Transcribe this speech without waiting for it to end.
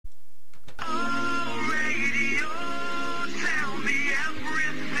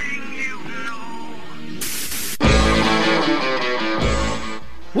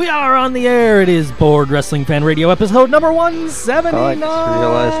We are on the air. It is Board Wrestling Fan Radio episode number 179. I just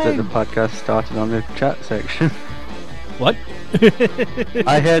realised that the podcast started on the chat section. What?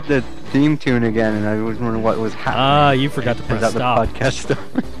 I heard the theme tune again and I was wondering what was happening. Ah, you forgot to press stop. The podcast stuff?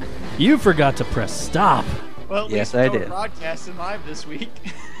 You forgot to press stop. Well, at yes, least I we're did. Broadcasting live this week.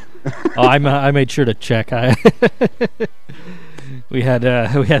 Oh, I made sure to check. We had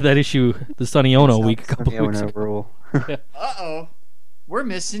that issue, the Sonny Ono week, a couple of weeks ago. Rule. Uh-oh. We're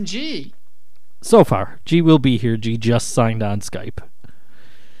missing G. So far, G will be here. G just signed on Skype.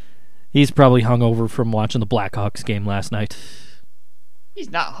 He's probably hungover from watching the Blackhawks game last night. He's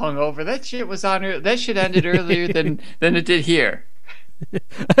not hungover. That shit was on. That shit ended earlier than it did here.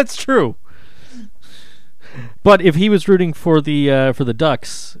 That's true. But if he was rooting for the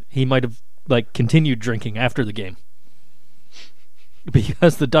Ducks, he might have continued drinking after the game,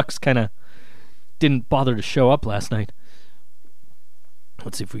 because the Ducks kind of didn't bother to show up last night.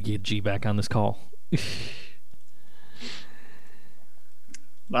 Let's see if we get G back on this call.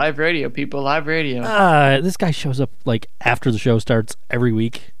 Live radio, people. Live radio. This guy shows up after the show starts every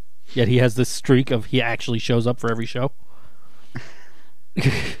week, yet he has this streak of he actually shows up for every show.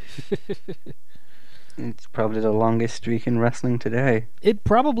 It's probably the longest streak in wrestling today. It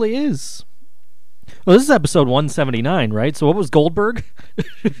probably is. Well, this is episode 179, right? So what was Goldberg?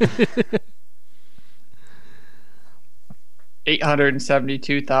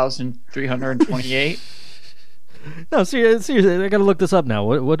 872,328. No, seriously, I gotta look this up now.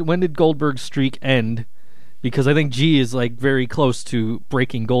 When did Goldberg's streak end? Because I think G is very close to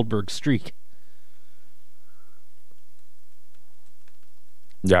breaking Goldberg's streak.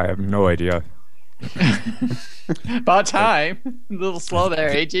 Yeah, I have no idea. About time. A little slow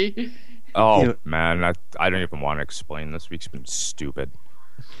there, AG. Oh, man, I don't even want to explain. This week's been stupid.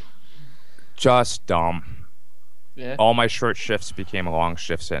 Just dumb. Yeah. All my short shifts became long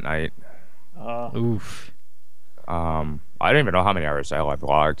shifts at night. Oof. I don't even know how many hours I've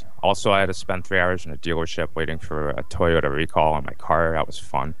logged. Also, I had to spend 3 hours in a dealership waiting for a Toyota recall on my car. That was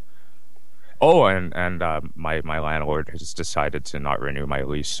fun. Oh, and my landlord has decided to not renew my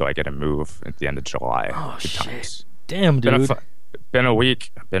lease, so I get to move at the end of July. Oh, Good shit. times. Damn, dude. Been a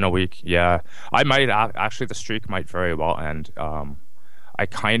week, yeah. I might, actually, the streak might very well end. I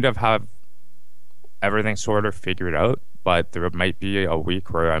kind of have everything sort of figured out, but there might be a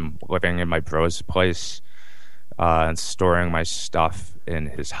week where I'm living in my bro's place and storing my stuff in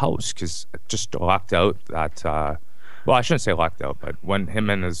his house, because I just lucked out that, well, I shouldn't say lucked out, but when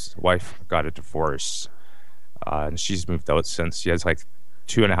him and his wife got a divorce, and she's moved out since, he has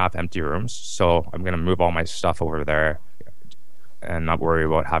 2.5 empty rooms, so I'm going to move all my stuff over there and not worry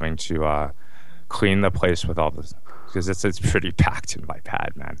about having to clean the place with all this, because it's pretty packed in my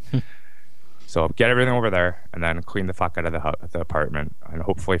pad, man. So get everything over there and then clean the fuck out of the apartment and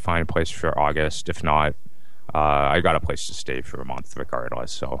hopefully find a place for August. If not, I got a place to stay for a month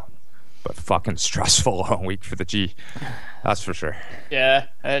regardless. So, but fucking stressful long week for the G, that's for sure. Yeah,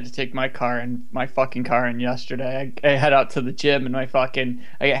 I had to take my fucking car in yesterday. I head out to the gym and I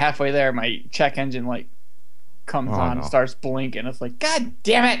get halfway there, my check engine comes on and starts blinking. It's like, God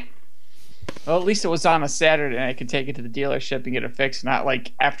damn it! Well, at least it was on a Saturday and I could take it to the dealership and get it fixed, not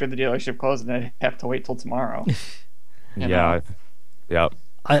after the dealership closed and I'd have to wait till tomorrow. Yeah,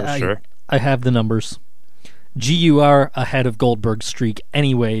 for sure. I have the numbers. GUR ahead of Goldberg's streak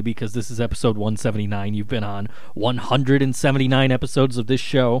anyway, because this is episode 179. You've been on 179 episodes of this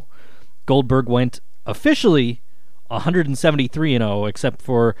show. Goldberg went officially 173-0, except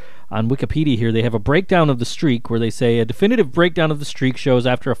for on Wikipedia here they have a breakdown of the streak where they say a definitive breakdown of the streak shows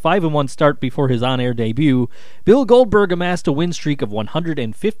after a 5-1 start before his on-air debut, Bill Goldberg amassed a win streak of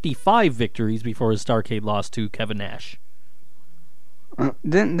 155 victories before his Starrcade loss to Kevin Nash.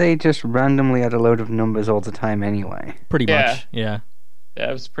 Didn't they just randomly add a load of numbers all the time anyway? Pretty much, yeah. Yeah,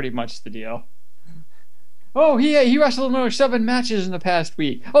 it was pretty much the deal. Oh, he wrestled another 7 matches in the past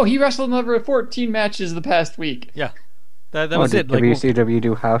week. Oh, he wrestled another 14 matches the past week. Yeah, that was it. Did WCW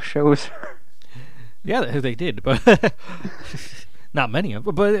do house shows? Yeah, they did, but not many of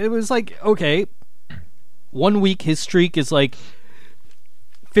them. But it was okay, 1 week his streak is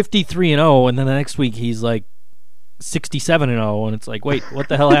 53-0, and then the next week he's 67-0, and it's wait, what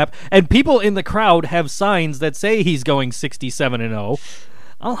the hell happened? And people in the crowd have signs that say he's going 67-0.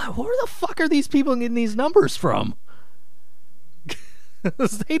 Where the fuck are these people getting these numbers from?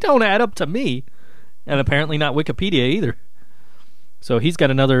 They don't add up to me, and apparently not Wikipedia either. So he's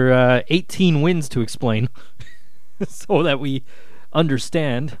got another 18 wins to explain, so that we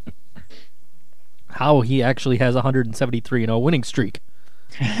understand how he actually has a 173-0 winning streak.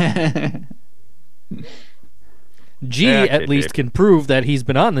 G Yeah, at okay, least Dave. can prove that he's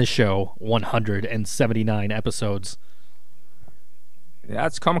been on this show 179 episodes. Yeah,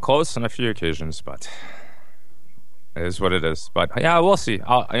 it's come close on a few occasions, but it is what it is. But yeah, we'll see. You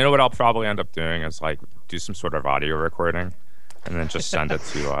know what I'll probably end up doing is like do some sort of audio recording, and then just send it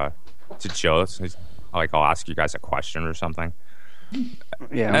to Joe. So like I'll ask you guys a question or something.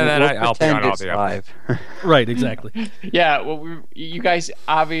 Yeah, And then I'll be on pretend all it's the live. Right, exactly. Yeah, well, you guys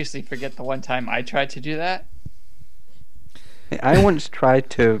obviously forget the one time I tried to do that. I once tried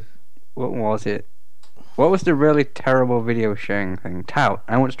to. What was it? What was the really terrible video sharing thing? Tout.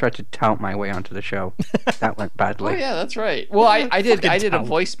 I once tried to tout my way onto the show. That went Oh badly. yeah, that's right. Well, I did a tout.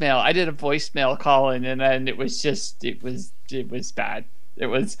 voicemail. I did a voicemail call in, and then it was bad. It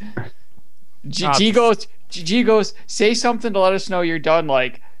was G goes say something to let us know you're done,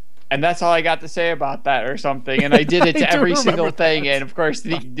 like, and that's all I got to say about that or something. And I did it I to do every single remember thing, that. and of course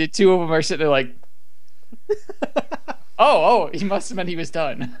the two of them are sitting there like, oh, he must have meant he was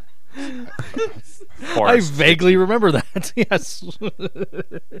done. I Forrest. vaguely remember that. Yes.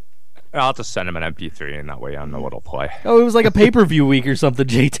 I'll just send him an MP3, and that way I know what'll play. Oh, it was like a pay-per-view week or something.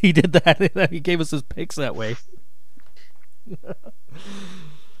 JT did that. He gave us his picks that way.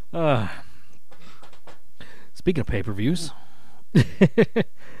 Speaking of pay-per-views,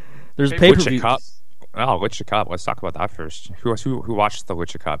 there's a Lucha pay-per-view. Cup. Oh, Lucha Cup. Let's talk about that first. Who watched the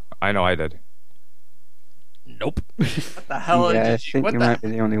Lucha Cup? I know I did. Nope. What the hell Yeah, I did you? think What you the? might be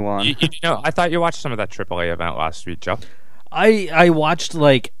the only one. You know, I thought you watched some of that AAA event last week, Joe. I watched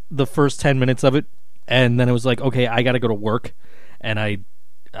like the first 10 minutes of it, and then it was like, okay, I got to go to work, and I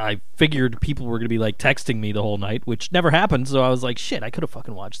figured people were going to be like texting me the whole night, which never happened. So I was like, shit, I could have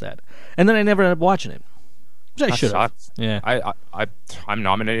fucking watched that, and then I never ended up watching it, which I That should have. sucks. Yeah. I'm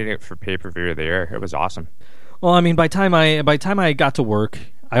nominating it for pay-per-view of the year. It was awesome. Well, I mean, by time I got to work,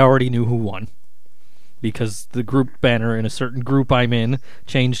 I already knew who won, because the group banner in a certain group I'm in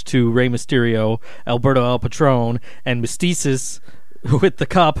changed to Rey Mysterio, Alberto El Patron, and Mysticis with the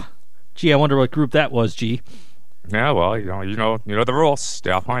cup. Gee, I wonder what group that was. G. Yeah, well, you know the rules.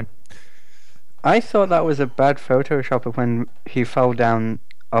 Yeah, fine. I thought that was a bad Photoshop of when he fell down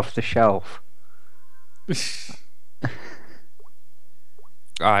off the shelf.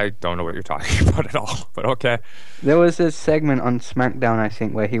 I don't know what you're talking about at all, but okay. There was a segment on SmackDown, I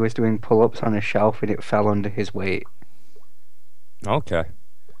think, where he was doing pull-ups on a shelf and it fell under his weight. Okay.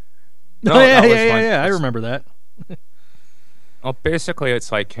 Oh yeah, that was yeah, fun. yeah. I remember that. Well, basically,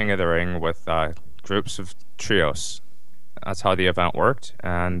 it's like King of the Ring with groups of trios. That's how the event worked,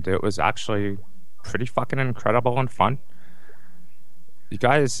 and it was actually pretty fucking incredible and fun. You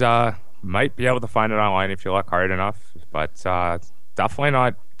guys might be able to find it online if you look hard enough, but definitely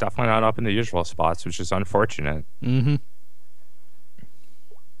not up in the usual spots, which is unfortunate. Mm-hmm.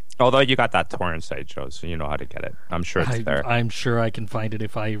 Although you got that torrent site, Joe, so you know how to get it. I'm sure it's there. I'm sure I can find it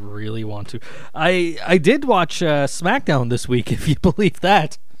if I really want to. I did watch SmackDown this week, if you believe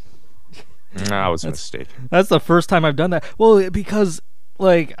that. No, that was a mistake. That's the first time I've done that. Well, because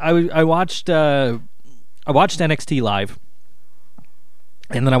like I watched NXT live,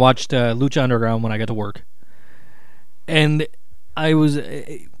 and then I watched Lucha Underground when I got to work, and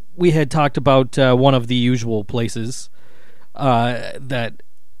we had talked about one of the usual places that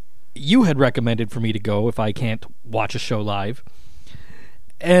you had recommended for me to go if I can't watch a show live,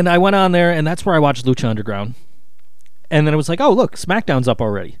 and I went on there, and that's where I watched Lucha Underground, and then it was like, oh look, SmackDown's up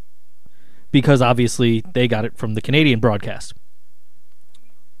already. Because obviously they got it from the Canadian broadcast.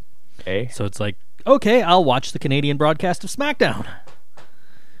 Eh? So it's like, okay, I'll watch the Canadian broadcast of SmackDown.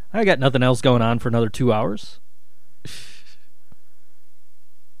 I got nothing else going on for another 2 hours.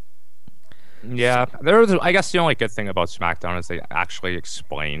 Yeah, I guess the only good thing about SmackDown is they actually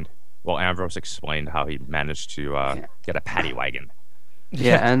explained. Well, Ambrose explained how he managed to get a paddy wagon.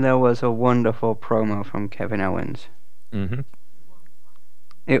 Yeah, and there was a wonderful promo from Kevin Owens. Mm-hmm.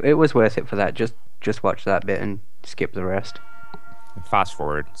 It was worth it for that. Just watch that bit and skip the rest. Fast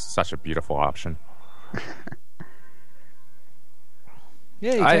forward, it's such a beautiful option.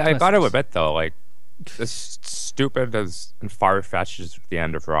 Yeah, I got to admit though, like as stupid as and far-fetched as the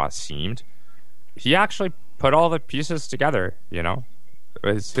end of Raw seemed, he actually put all the pieces together. You know,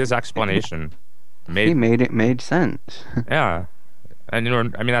 his explanation made sense. Yeah, and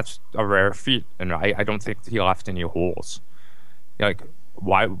I mean that's a rare feat, and I don't think he left any holes. Like,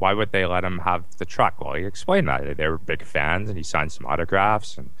 why would they let him have the truck? Well, he explained that they were big fans, and he signed some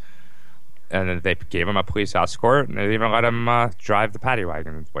autographs, and then they gave him a police escort, and they even let him drive the paddy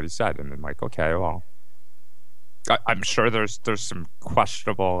wagon. Is what he said, and then like, okay, well, I'm sure there's some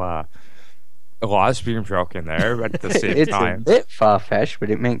questionable a law's being broken there, but at the same It's a time, bit far-fetched, but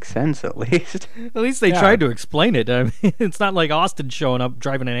it makes sense at least. At least they Yeah. tried to explain it. I mean, it's not like Austin showing up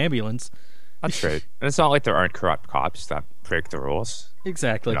driving an ambulance. that's right. And it's not like there aren't corrupt cops that break the rules.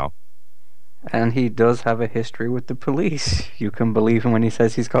 Exactly. You know, And he does have a history with the police. You can believe him when he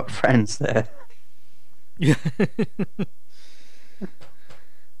says he's got friends there. Yeah.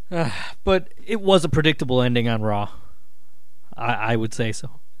 But it was a predictable ending on Raw. I would say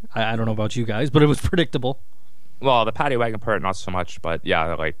so. I don't know about you guys, but it was predictable. well, the paddy wagon part, not so much, but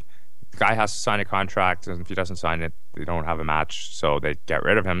yeah, like the guy has to sign a contract, and if he doesn't sign it, they don't have a match, so they get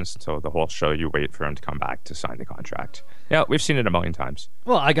rid of him. So the whole show, you wait for him to come back to sign the contract. Yeah, we've seen it a million times.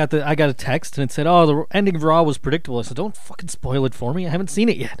 Well, I got a text and it said, "Oh, the ending of Raw was predictable." I said, "Don't fucking spoil it for me. I haven't seen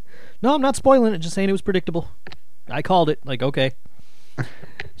it yet." No, I'm not spoiling it. Just saying it was predictable. I called it. Like, okay.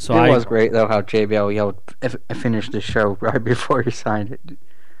 So It was great though how JBL yelled, "Finish the show" right before he signed it.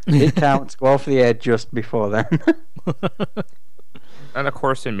 It counts. Go off the air just before then. And of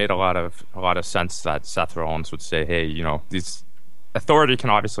course, it made a lot of sense that Seth Rollins would say, "Hey, you know, these authority can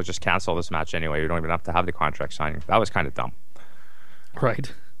obviously just cancel this match anyway. You don't even have to have the contract signing." That was kind of dumb.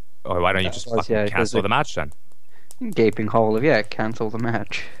 Right. Oh, why don't you just fucking cancel the match then? Gaping hole of cancel the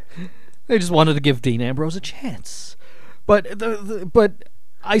match. They just wanted to give Dean Ambrose a chance. But but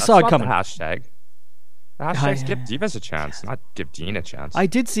I saw it coming. The hashtag. The hashtag's give Divas a chance, not give Dean a chance. I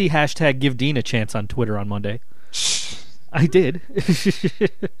did see hashtag give Dean a chance on Twitter on Monday. I did.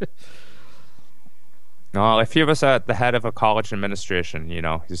 No, if he was at the head of a college administration, you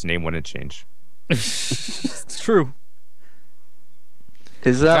know, his name wouldn't change. It's true.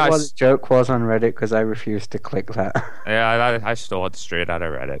 Is that Guys. what the joke was on Reddit? Because I refused to click that. Yeah, I stole it straight out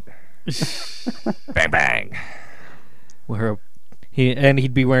of Reddit. Bang bang. Where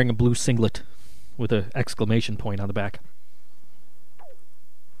he'd be wearing a blue singlet with an exclamation point on the back.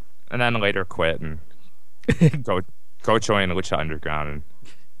 And then later quit and go join Lucha Underground and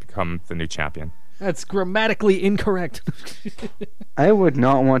become the new champion. That's grammatically incorrect. I would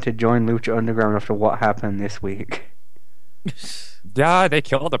not want to join Lucha Underground after what happened this week. Yeah, they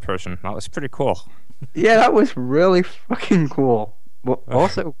killed a person. That was pretty cool. Yeah, that was really fucking cool. But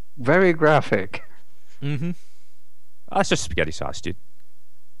also very graphic. Mm-hmm. That's just spaghetti sauce, dude.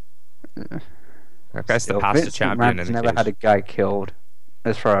 That guy's the Still, past Vince champion McMahon's in the never had a guy killed,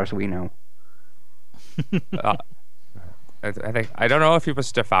 as far as we know. I don't know if he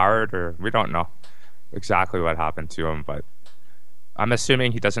was devoured or we don't know exactly what happened to him, but I'm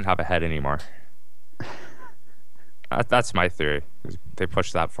assuming he doesn't have a head anymore. That's my theory. They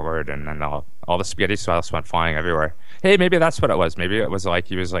pushed that forward, and then all the spaghetti sauce went flying everywhere. Hey, maybe that's what it was. Maybe it was like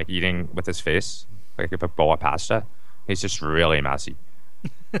he was like eating with his face, like a bowl of pasta. He's just really messy.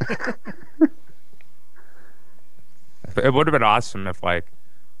 It would have been awesome if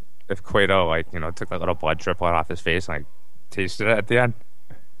Cueto took a little blood droplet off his face and tasted it at the end.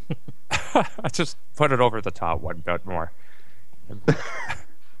 I just put it over the top one bit more.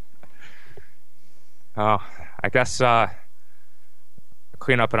 Oh, I guess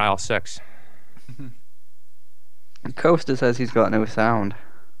clean up in aisle 6. Coaster says he's got no sound.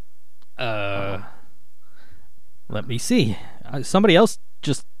 Let me see. Somebody else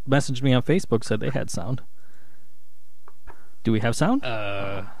just messaged me on Facebook, said they had sound. Do we have sound?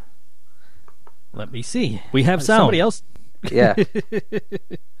 Let me see. We have sound. Somebody else. Yeah.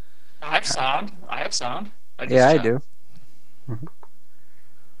 I have sound. I Yeah, I do.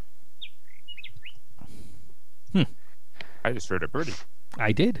 I just heard a birdie.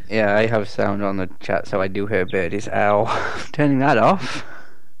 I did. Yeah, I have sound on the chat, so I do hear birdies. Ow. Turning that off.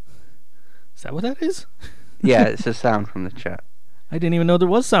 Is that what that is? Yeah, it's a sound from the chat. I didn't even know there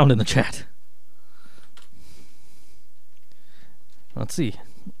was sound in the chat. Let's see.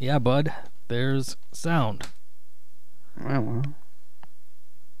 Yeah, bud. There's sound. Oh, well.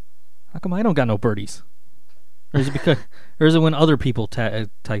 How come I don't got no birdies? Or is it because? Or is it when other people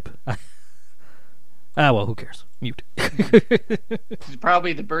type? Well, who cares? Mute.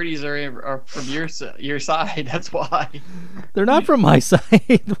 Probably the birdies are from your side. That's why. They're not from my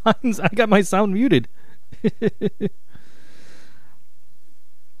side. I got my sound muted.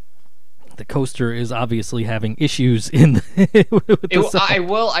 The coaster is obviously having issues with the sound.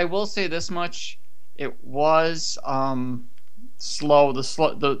 I will say this much: it was slow.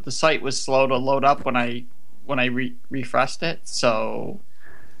 The site was slow to load up when I refreshed it. So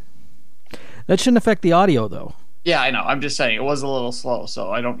that shouldn't affect the audio, though. Yeah, I know. I'm just saying it was a little slow, so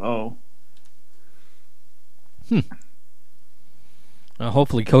I don't know.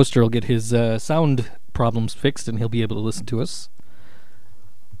 Hopefully, Coaster will get his sound problems fixed, and he'll be able to listen to us.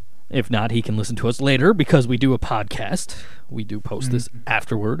 If not, he can listen to us later because we do a podcast. We do post this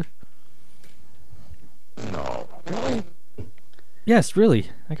afterward. Yes,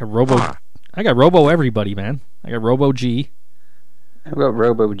 really. I got Robo everybody, man. I got Robo G. I've got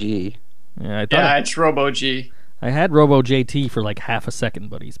Robo G. Yeah, it's Robo G. I had Robo JT for like half a second,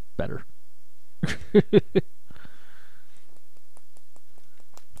 but he's better.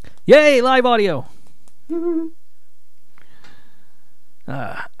 Yay, live audio.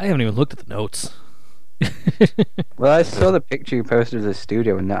 I haven't even looked at the notes. Well, I saw the picture you posted of the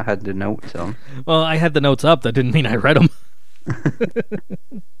studio and that had the notes on. Well, I had the notes up. That didn't mean I read them.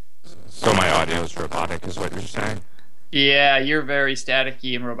 So my audio is robotic, is what you're saying? Yeah, you're very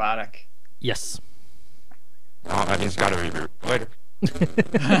staticky and robotic. Yes. Oh, that means gotta reboot later.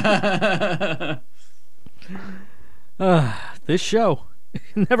 This show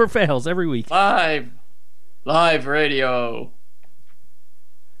never fails every week. Live radio.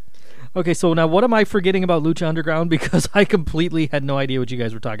 Okay, so now what am I forgetting about Lucha Underground? Because I completely had no idea what you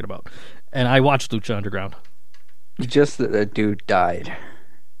guys were talking about. And I watched Lucha Underground. Just that the dude died.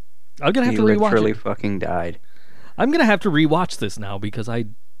 I'm going to have to He rewatch literally it. fucking died. I'm going to have to rewatch this now because I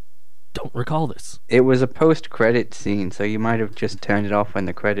don't recall this. It was a post-credit scene, so you might have just turned it off when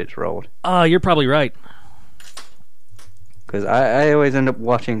the credits rolled. You're probably right. Because I always end up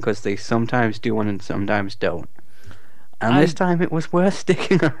watching because they sometimes do one and sometimes don't. And this time it was worth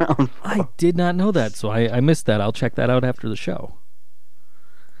sticking around for. I did not know that, so I missed that. I'll check that out after the show.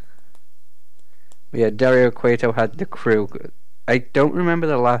 Yeah, Dario Cueto had the crew. I don't remember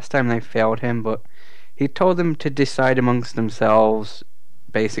the last time they failed him, but he told them to decide amongst themselves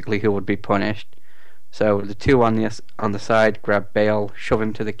basically who would be punished. So the two on the side grab Bale, shove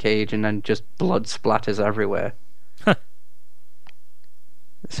him to the cage, and then just blood splatters everywhere. Huh.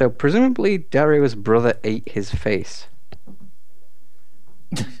 So presumably Dario's brother ate his face.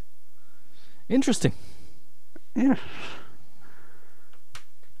 Interesting. Yeah.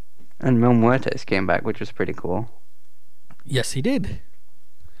 And Mil Muertes came back, which was pretty cool. Yes, he did.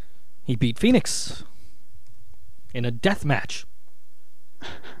 He beat Phoenix in a death match.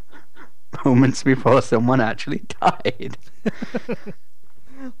 Moments before someone actually died.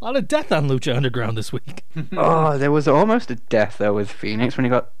 A lot of death on Lucha Underground this week. Oh, there was almost a death though with Phoenix when he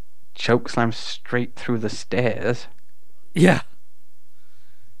got chokeslammed straight through the stairs. Yeah.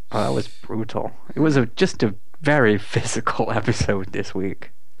 Oh, that was brutal. It was just a very physical episode this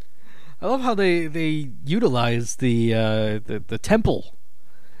week. I love how they utilize the temple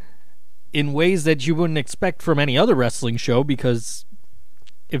in ways that you wouldn't expect from any other wrestling show, because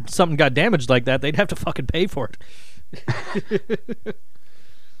if something got damaged like that, they'd have to fucking pay for it.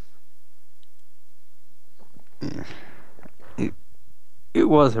 It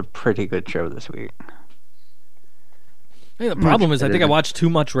was a pretty good show this week. Hey, the problem is I think I watched too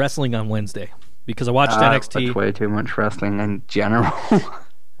much wrestling on Wednesday because I watched I NXT. watch way too much wrestling in general.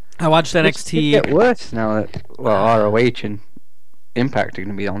 I watched It NXT. get worse now that ROH and Impact are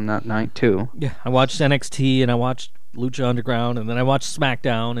going to be on that night too. Yeah, I watched NXT and I watched Lucha Underground and then I watched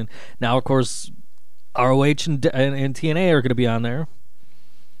SmackDown, and now of course ROH and TNA are going to be on there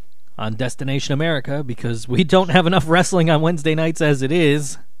on Destination America because we don't have enough wrestling on Wednesday nights as it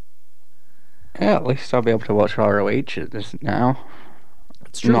is. Yeah, at least I'll be able to watch ROH now.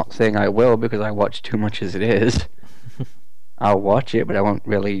 It's true. I'm not saying I will because I watch too much as it is. I'll watch it, but I won't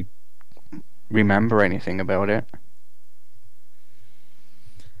really remember anything about it.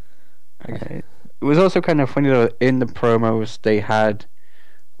 It was also kind of funny though, in the promos they had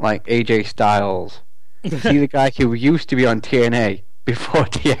like AJ Styles. See the guy who used to be on TNA before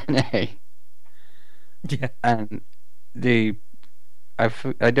TNA. Yeah. And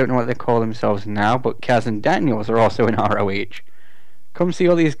I don't know what they call themselves now, but Kaz and Daniels are also in ROH. Come see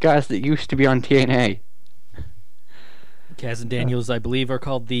all these guys that used to be on TNA. Kaz and Daniels, I believe, are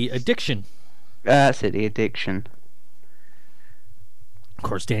called the Addiction. That's it, the Addiction. Of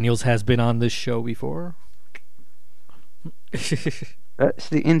course, Daniels has been on this show before. That's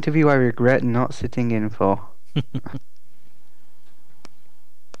the interview I regret not sitting in for. That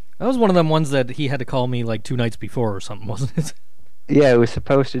was one of them ones that he had to call me like 2 nights before or something, wasn't it? Yeah, he was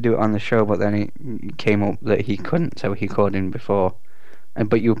supposed to do it on the show, but then it came up that he couldn't, so he called in before.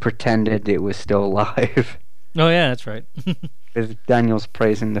 But you pretended it was still live. Oh, yeah, that's right. Because Daniel's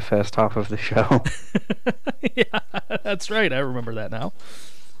praising the first half of the show. Yeah, that's right. I remember that now.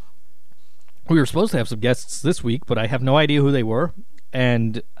 We were supposed to have some guests this week, but I have no idea who they were.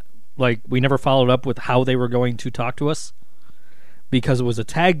 And, like, we never followed up with how they were going to talk to us because it was a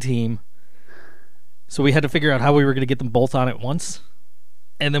tag team. So we had to figure out how we were going to get them both on at once.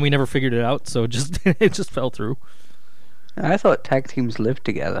 And then we never figured it out, so it just fell through. I thought tag teams lived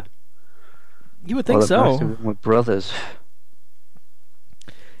together. You would think The rest of so. them were brothers.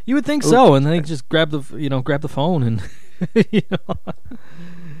 You would think so, and then he just grab the phone and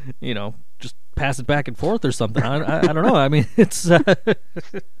just pass it back and forth or something. I don't know. I mean, it's. I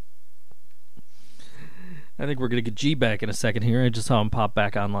think we're gonna get G back in a second here. I just saw him pop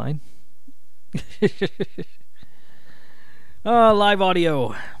back online. Live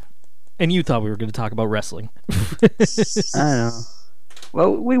audio, and you thought we were going to talk about wrestling. I don't know.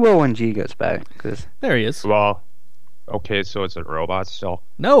 Well, we will when G gets back. Cause... There he is. Well, okay, so it's a robot still.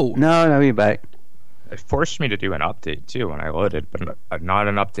 No, he's back. It forced me to do an update too when I loaded, but not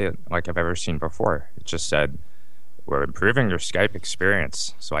an update like I've ever seen before. It just said, "We're improving your Skype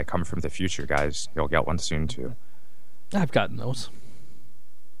experience." So I come from the future, guys. You'll get one soon too. I've gotten those.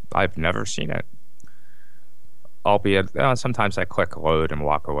 I've never seen it. Albeit, sometimes I click load and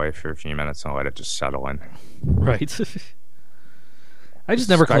walk away for a few minutes and let it just settle in. Right. I just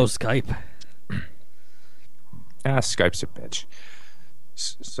never close Skype. Yeah, Skype's a bitch.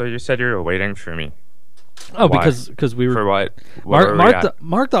 So you said you were waiting for me. Oh, Why? because we were. For what?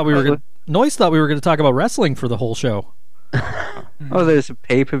 Mark thought we were going. Noise thought we were going to talk about wrestling for the whole show. Oh, there's a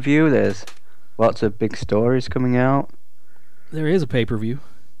pay-per-view. There's lots of big stories coming out. There is a pay-per-view.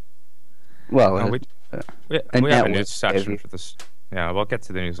 Well, we have a news section for this. Yeah, we'll get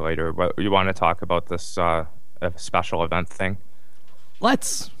to the news later. But you want to talk about this special event thing?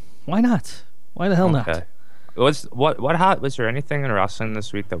 Let's. Why not? Why the hell not? Was there anything in wrestling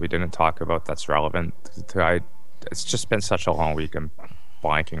this week that we didn't talk about that's relevant? It's just been such a long week. I'm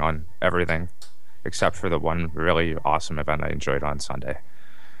blanking on everything except for the one really awesome event I enjoyed on Sunday.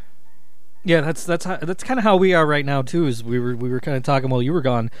 Yeah, that's kind of how we are right now too. Is we were kind of talking while you were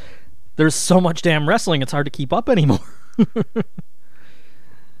gone. There's so much damn wrestling, it's hard to keep up anymore.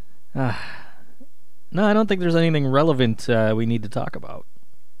 No, I don't think there's anything relevant we need to talk about.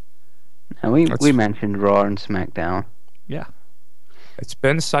 No, we mentioned Raw and SmackDown. Yeah. It's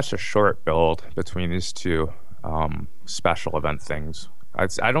been such a short build between these two special event things.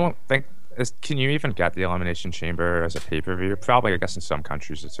 I don't think... Can you even get the Elimination Chamber as a pay-per-view? Probably, I guess, in some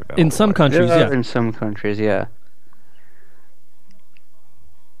countries it's available. In some countries, yeah. In some countries, yeah.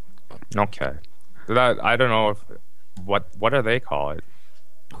 Okay. I don't know if... What do they call it?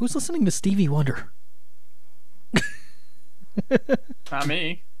 Who's listening to Stevie Wonder? Not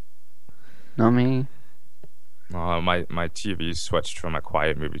me. Not me. My TV switched from a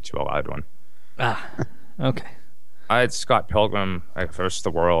quiet movie to a loud one. Ah, okay. I had Scott Pilgrim vs.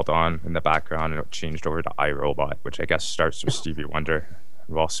 the World on in the background, and it changed over to iRobot, which I guess starts with Stevie Wonder.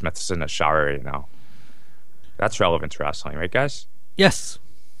 Will Smith's in the shower right now. That's relevant to wrestling, right, guys? Yes.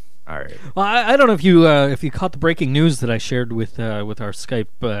 All right. Well, I don't know if you caught the breaking news that I shared with our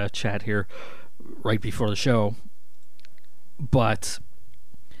Skype chat here right before the show, but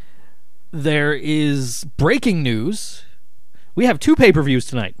there is breaking news. We have 2 pay-per-views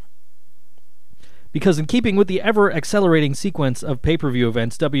tonight. Because in keeping with the ever-accelerating sequence of pay-per-view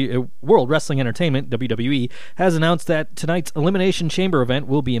events, World Wrestling Entertainment, WWE, has announced that tonight's Elimination Chamber event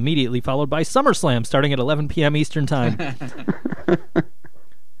will be immediately followed by SummerSlam starting at 11 p.m. Eastern Time.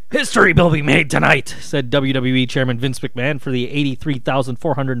 History will be made tonight, said WWE Chairman Vince McMahon for the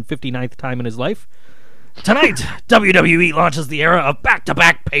 83,459th time in his life. Tonight, WWE launches the era of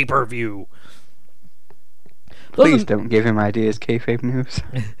back-to-back pay-per-view. Please don't give him ideas, kayfabe news.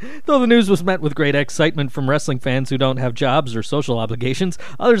 Though the news was met with great excitement from wrestling fans who don't have jobs or social obligations,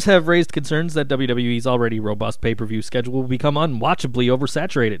 others have raised concerns that WWE's already robust pay-per-view schedule will become unwatchably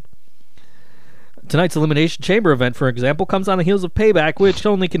oversaturated. Tonight's Elimination Chamber event, for example, comes on the heels of Payback, which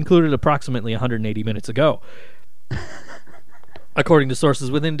only concluded approximately 180 minutes ago. According to sources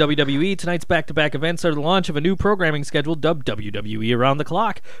within WWE, tonight's back-to-back events are the launch of a new programming schedule dubbed WWE Around the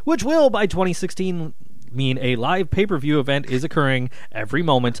Clock, which will, by 2016, mean a live pay-per-view event is occurring every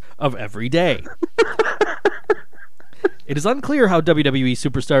moment of every day. It is unclear how WWE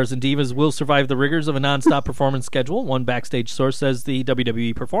superstars and divas will survive the rigors of a non-stop performance schedule. One backstage source says the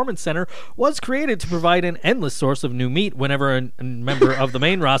WWE Performance Center was created to provide an endless source of new meat whenever a member of the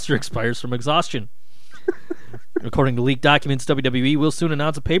main roster expires from exhaustion. According to leaked documents, WWE will soon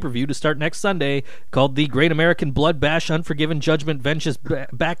announce a pay-per-view to start next Sunday called the Great American Blood Bash Unforgiven Judgment Vengeance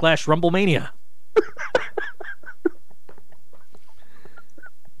Backlash Rumblemania.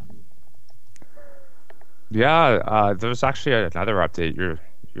 Yeah, there's actually another update.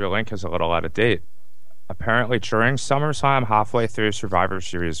 Your link is a little out of date. Apparently, during SummerSlam, halfway through, Survivor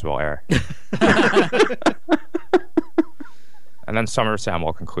Series will air. And then SummerSlam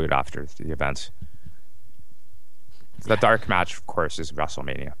will conclude after the events. The dark match, of course, is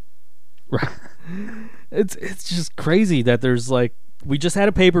WrestleMania. Right. It's just crazy that there's we just had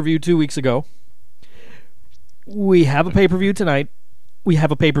a pay-per-view 2 weeks ago. We have a pay-per-view tonight. we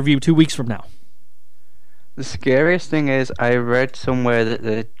have a pay-per-view 2 weeks from now. The scariest thing is I read somewhere that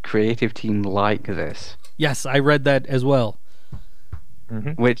the creative team like this. Yes, I read that as well.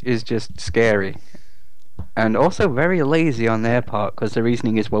 Which is just scary. And also very lazy on their part, because the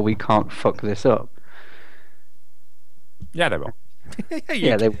reasoning is, well, we can't fuck this up. Yeah, they will.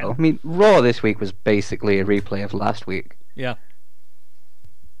 Yeah, they will. I mean, Raw this week was basically a replay of last week. Yeah.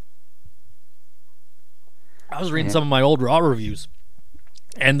 I was reading some of my old Raw reviews,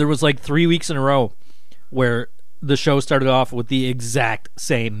 and there was like 3 weeks in a row where the show started off with the exact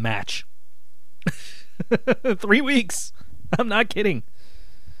same match. 3 weeks. I'm not kidding.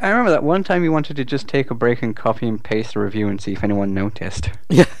 I remember that one time you wanted to just take a break and copy and paste the review and see if anyone noticed.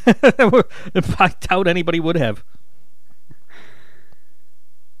 Yeah. I doubt anybody would have.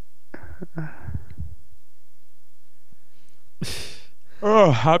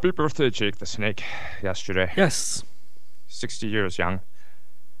 Oh, happy birthday, Jake the Snake, yesterday. Yes. 60 years young.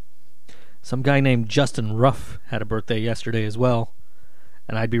 Some guy named Justin Ruff had a birthday yesterday as well.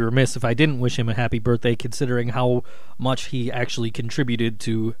 And I'd be remiss if I didn't wish him a happy birthday, considering how much he actually contributed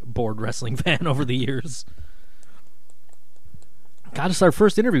to Board Wrestling Fan over the years. Got us our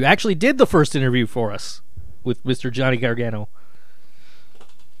first interview. Actually did the first interview for us with Mr. Johnny Gargano.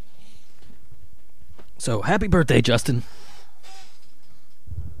 So, happy birthday, Justin.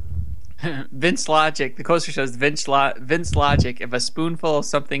 Vince Logic. The coaster says Vince Logic. If a spoonful of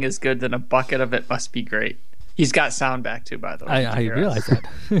something is good, then a bucket of it must be great. He's got sound back too, by the way. I realize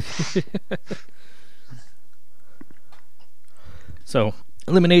that. So,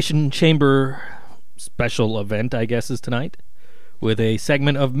 Elimination Chamber special event, I guess, is tonight, with a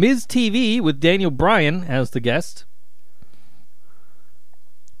segment of Miz TV with Daniel Bryan as the guest.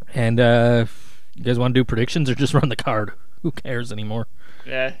 And you guys want to do predictions or just run the card? Who cares anymore?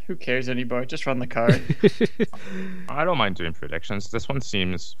 Yeah, who cares anymore? Just run the card. I don't mind doing predictions. This one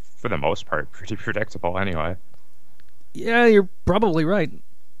seems, for the most part, pretty predictable anyway. Yeah, you're probably right.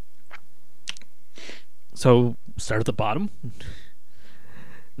 So, start at the bottom.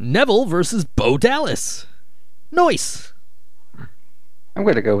 Neville versus Bo Dallas. Nice. I'm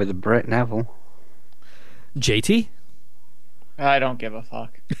going to go with the Brett Neville. JT? I don't give a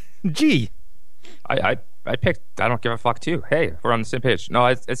fuck. G. I picked I don't give a fuck too. Hey, we're on the same page. No,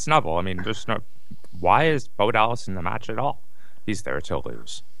 it's Neville. I mean, there's no... Why is Bo Dallas in the match at all? He's there to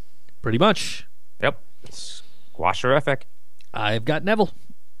lose. Pretty much. Yep. It's squasherific. I've got Neville.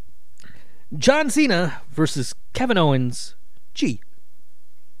 John Cena versus Kevin Owens. G.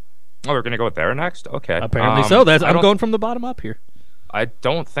 Oh, we're going to go there next? Okay. Apparently so. I'm going from the bottom up here. I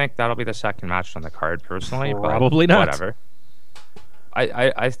don't think that'll be the second match on the card, personally. Probably but not. Whatever.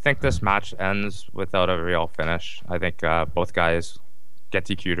 I think this match ends without a real finish. I think both guys get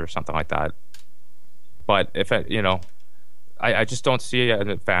DQ'd or something like that. But if it, I just don't see an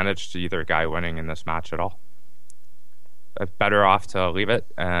advantage to either guy winning in this match at all. It's better off to leave it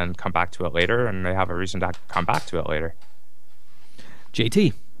and come back to it later, and they have a reason to come back to it later.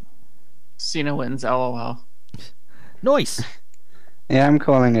 JT. Cena wins, LOL. Nice. Yeah, I'm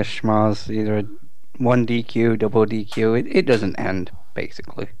calling a schmoz. Either a 1 DQ, double DQ. It doesn't end,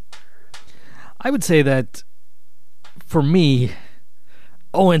 basically. I would say that, for me,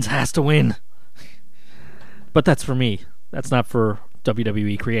 Owens has to win. But that's for me. That's not for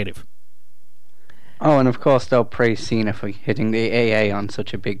WWE Creative. Oh, and of course they'll praise Cena for hitting the AA on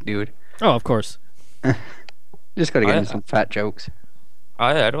such a big dude. Oh, of course. Just gotta give him some fat jokes.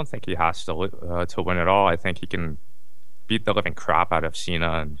 I don't think he has to win at all. I think he can beat the living crap out of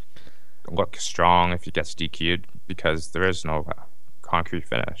Cena and look strong if he gets DQ'd, because there is no concrete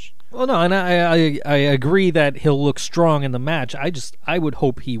finish. Well, no, and I agree that he'll look strong in the match. I would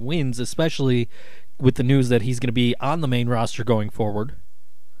hope he wins, especially with the news that he's going to be on the main roster going forward.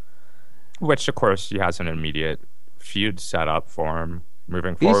 Which, of course, he has an immediate feud set up for him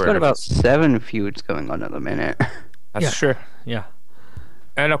moving forward. He's got about 7 feuds going on at the minute. That's true. Yeah.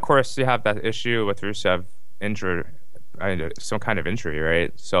 And, of course, you have that issue with Rusev some kind of injury,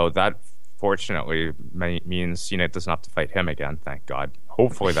 right? So that, fortunately, means Cena doesn't have to fight him again, thank God.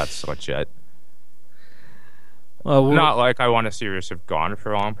 Hopefully that's legit. Not like I want to see Rusev gone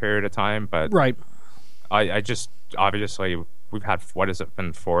for a long period of time, but right. I just, obviously, we've had, what has it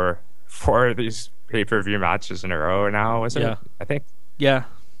been, four of these pay-per-view matches in a row now, is it? Yeah. I think. Yeah.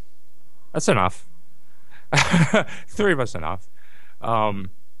 That's enough. 3 was enough. I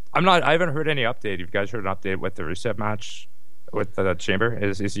haven't heard any update. You guys heard an update with the Rusev match with the Chamber?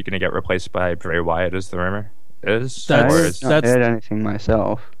 Is he going to get replaced by Bray Wyatt? Is the rumor? I've not heard anything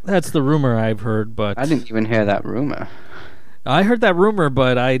myself. That's the rumor I've heard, but I didn't even hear that rumor. I heard that rumor,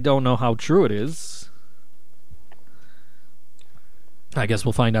 but I don't know how true it is. I guess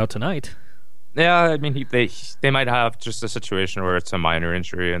we'll find out tonight. Yeah, I mean, they might have just a situation where it's a minor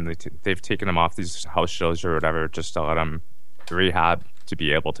injury and they've taken him off these house shows or whatever just to let him rehab to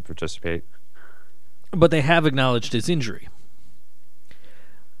be able to participate. But they have acknowledged his injury.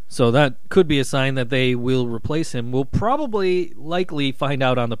 So that could be a sign that they will replace him. We'll likely find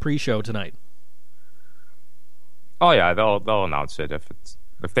out on the pre-show tonight. Oh yeah, they'll announce it if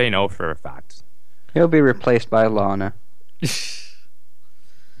they know for a fact. He'll be replaced by Lana. Did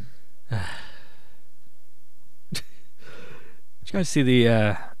you guys see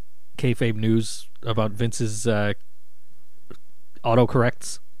the kayfabe news about Vince's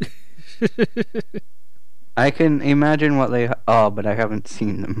autocorrects? I can imagine what they are, but I haven't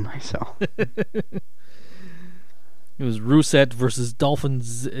seen them myself. It was Rusev versus Dolphin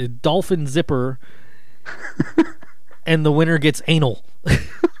Zipper, and the winner gets anal.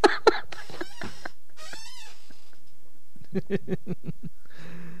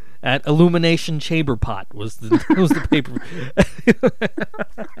 At Illumination Chamber Pot was the paper.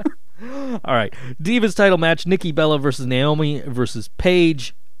 All right, Divas title match: Nikki Bella versus Naomi versus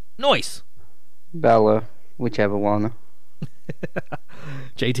Paige. Noise. Bella, whichever one.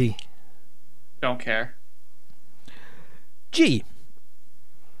 JT. Don't care. G.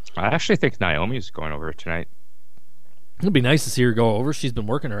 I actually think Naomi's going over tonight. It'd be nice to see her go over. She's been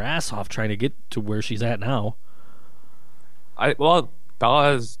working her ass off trying to get to where she's at now.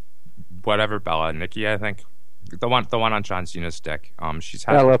 Bella's whatever Bella, Nikki, I think. The one on John Cena's stick. She's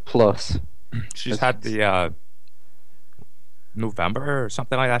had Bella Plus. She's had the November or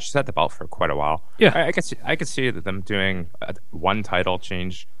something like that. She's had the belt for quite a while. Yeah, I could see them doing one title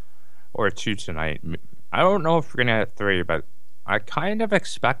change or two tonight. I don't know if we're gonna get 3, but I kind of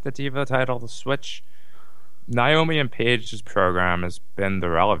expect the Diva title to switch. Naomi and Paige's program has been the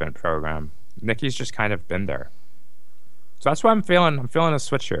relevant program. Nikki's just kind of been there. So that's what I'm feeling. I'm feeling a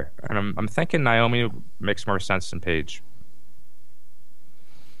switch here, and I'm thinking Naomi makes more sense than Paige.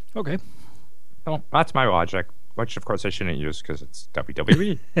 Okay. Well, that's my logic, which of course I shouldn't use because it's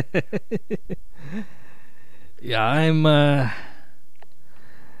WWE. Yeah,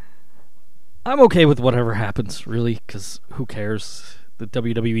 I'm okay with whatever happens, really, because who cares? The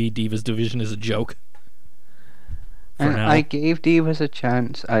WWE Divas division is a joke. And now. I gave Divas a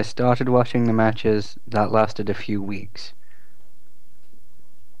chance. I started watching the matches. That lasted a few weeks.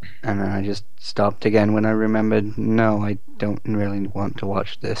 And then I just stopped again when I remembered, no, I don't really want to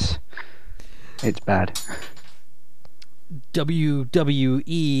watch this. It's bad.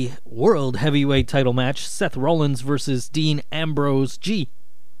 WWE World Heavyweight title match, Seth Rollins versus Dean Ambrose. G.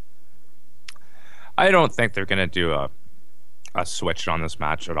 I don't think they're going to do a switch on this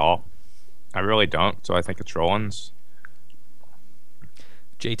match at all. I really don't, so I think it's Rollins.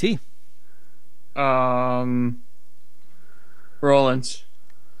 JT. Rollins.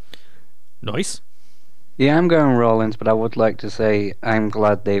 Nice. Yeah, I'm going Rollins, but I would like to say I'm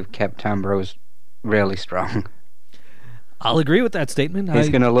glad they've kept Ambrose really strong. I'll agree with that statement. He's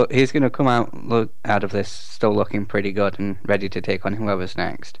gonna come out of this still looking pretty good and ready to take on whoever's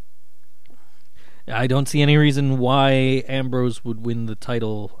next. I don't see any reason why Ambrose would win the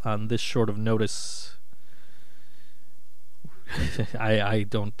title on this short of notice. I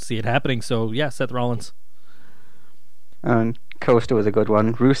don't see it happening, so yeah, Seth Rollins. And Coaster was a good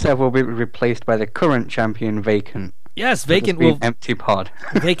one. Rusev will be replaced by the current champion, Vacant. Yes, Vacant will empty pod.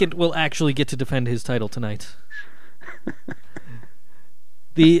 Vacant will actually get to defend his title tonight.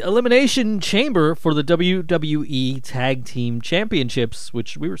 The Elimination Chamber for the WWE Tag Team Championships,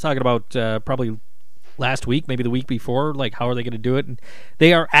 which we were talking about probably last week, maybe the week before, like how are they going to do it? And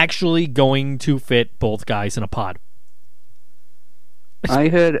they are actually going to fit both guys in a pod. I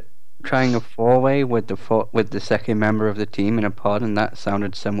heard trying a 4-way with the second member of the team in a pod, and that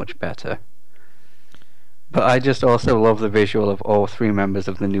sounded so much better. But I just also love the visual of all 3 members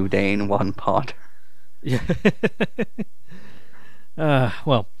of the New Day in one pod. Yeah.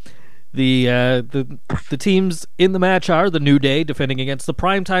 Well, the teams in the match are the New Day defending against the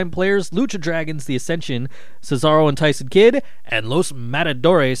Primetime Players, Lucha Dragons, the Ascension, Cesaro and Tyson Kidd, and Los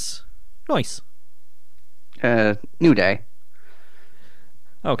Matadores. Nice. New Day.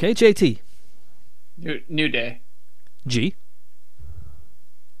 Okay, JT. New Day. G.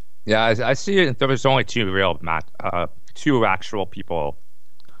 Yeah, I see it. There was only 2 actual people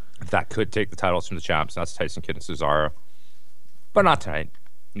that could take the titles from the champs. That's Tyson Kidd and Cesaro. But not tonight.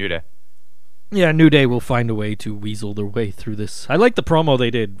 New Day. Yeah, New Day will find a way to weasel their way through this. I like the promo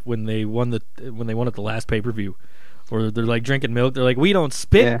they did when they won at the last pay-per-view, where they're like drinking milk. They're like, we don't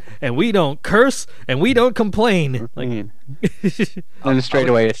spit and we don't curse and we don't complain. Like, then straight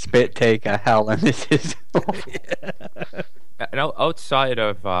away a spit take, a hell, and this is. outside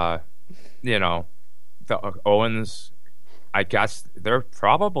of you know, the Owens, I guess they're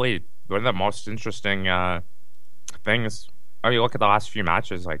probably one of the most interesting things. Oh, you look at the last few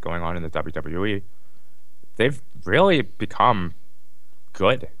matches like going on in the WWE, they've really become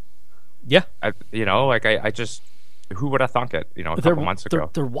good. Yeah, I just, who would have thunk it? A couple months ago.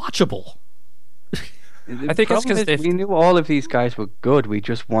 They're watchable. I think it's because we knew all of these guys were good. We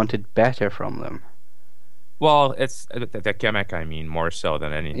just wanted better from them. Well, it's the gimmick. I mean, more so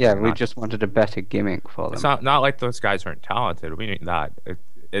than anything. Yeah, we just wanted a better gimmick for them. It's not like those guys aren't talented. We knew that.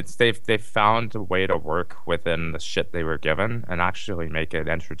 They've found a way to work within the shit they were given and actually make it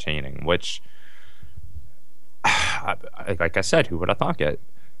entertaining. Which, like I said, who would have thought it?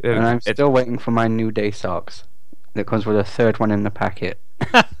 And I'm still waiting for my New Day socks. That comes with a third one in the packet.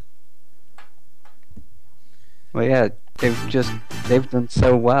 Well, yeah, they've done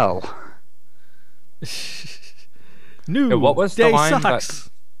so well. What was the line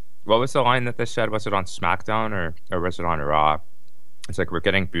what was the line that they said? Was it on SmackDown or was it on Raw? It's like, we're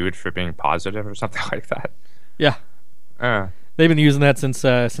getting booed for being positive or something like that. Yeah. They've been using that since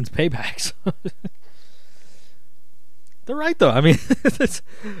Paybacks. They're right, though. I mean,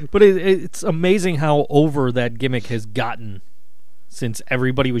 it's amazing how over that gimmick has gotten since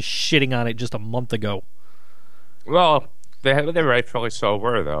everybody was shitting on it just a month ago. Well, they rightfully so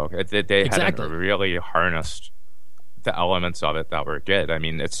were, though. They Exactly. hadn't really harnessed the elements of it that were good. I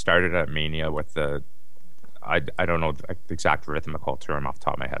mean, it started at Mania with I don't know the exact rhythmical term off the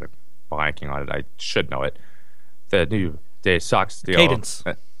top of my head. I'm blanking on it. I should know it. The New Day Sucks deal. Cadence.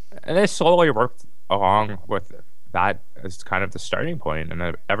 And they slowly worked along with that as kind of the starting point,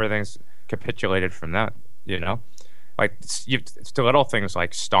 and everything's capitulated from that, Like, it's the little things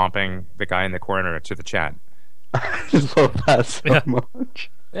like stomping the guy in the corner to the chat. I love that so much.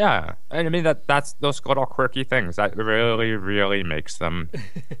 Yeah, and I mean that's those little quirky things that really, really makes them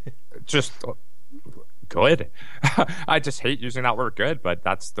just good. I just hate using that word "good," but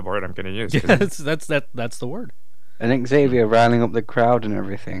that's the word I'm going to use. Yeah, that's the word. And Xavier riling up the crowd and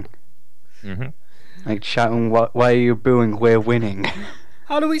everything. Mm-hmm. Like shouting, "Why are you booing? We're winning."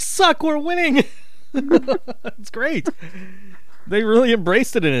 How do we suck? We're winning. It's great. They really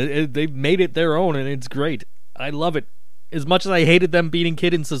embraced it, and they've made it their own, and it's great. I love it. As much as I hated them beating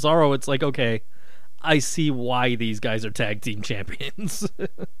Kid and Cesaro, it's like, okay, I see why these guys are tag team champions.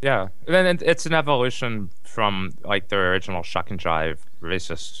 Yeah, and then it's an evolution from like their original shuck and jive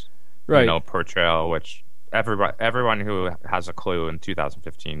racist, portrayal, which everyone who has a clue in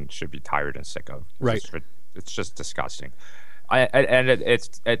 2015 should be tired and sick of. Right, it's just disgusting.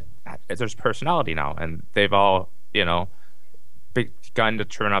 There's personality now, and they've all begun to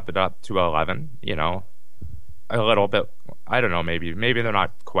turn it up to 11. A little bit. I don't know. Maybe they're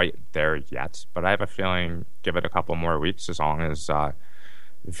not quite there yet, but I have a feeling, give it a couple more weeks, as long as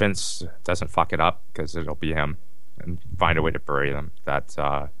Vince doesn't fuck it up, because it'll be him, and find a way to bury them. That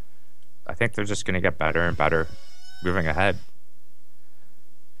I think they're just going to get better and better moving ahead.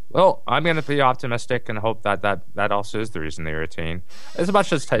 Well, I'm going to be optimistic and hope that also is the reason they retain. As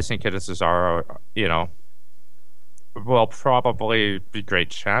much as Tyson Kidd and Cesaro, will probably be great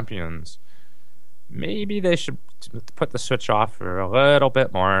champions, maybe they should put the switch off for a little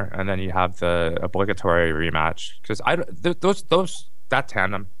bit more, and then you have the obligatory rematch. Because that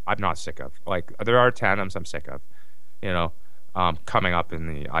tandem, I'm not sick of. Like, there are tandems I'm sick of. Coming up in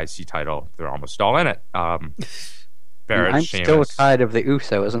the IC title, they're almost all in it. Barrett, I'm Sheamus. still tired of the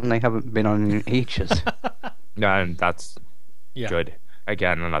Usos, and they haven't been on in ages. Yeah, and that's good.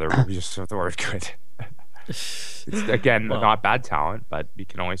 Again, another use of the word good. It's, again, not bad talent, but we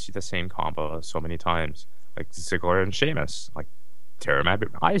can only see the same combo so many times. Like Ziggler and Sheamus. Like, tear my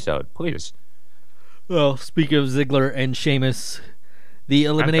eyes out, please. Well, speaking of Ziggler and Sheamus, the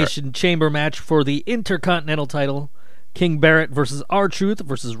Elimination Chamber match for the Intercontinental title, King Barrett versus R-Truth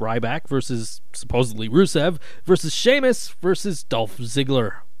versus Ryback versus supposedly Rusev versus Sheamus versus Dolph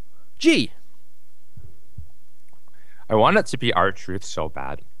Ziggler. G. I want it to be R-Truth so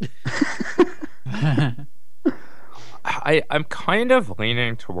bad. I'm kind of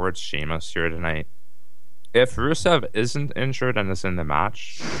leaning towards Sheamus here tonight. If Rusev isn't injured and is in the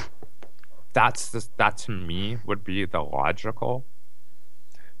match, that to me would be the logical,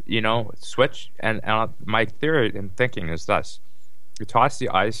 switch. And my theory and thinking is this: you toss the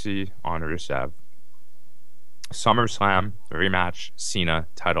IC on Rusev, SummerSlam rematch, Cena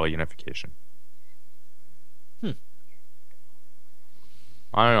title unification.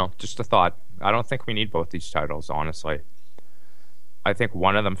 I don't know, just a thought. I don't think we need both these titles, honestly. I think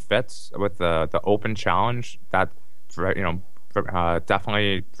one of them fits with the open challenge. That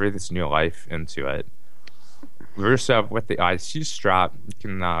definitely breathes new life into it. Rusev with the IC strap, you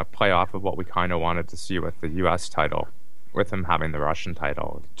can play off of what we kind of wanted to see with the U.S. title, with him having the Russian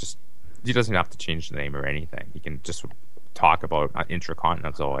title. Just he doesn't have to change the name or anything. He can just talk about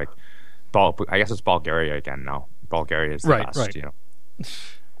intracontinental, like I guess it's Bulgaria again now. Bulgaria is the best, you know.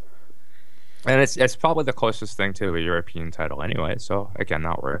 And it's probably the closest thing to a European title anyway. So again,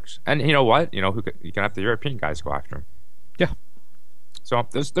 that works. And you know what? You can have the European guys go after him. Yeah. So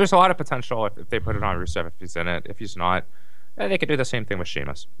there's a lot of potential if they put it on Rusev, if he's in it. If he's not, they could do the same thing with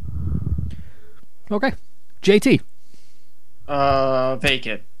Sheamus. Okay. JT.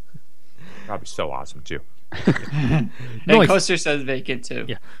 Vacant. That'd be so awesome too. And Coaster says vacant too.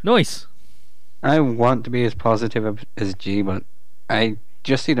 Yeah. Nice. I want to be as positive as G, but I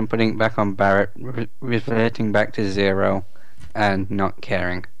just see them putting it back on Barrett, reverting back to 0, and not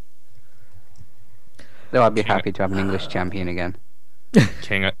caring. Though I'd be happy to have an English champion again.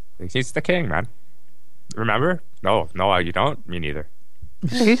 King, he's the king, man. Remember? No, you don't. Me neither.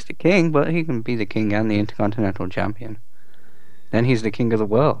 Yeah, he's the king, but he can be the king and the Intercontinental Champion. Then he's the king of the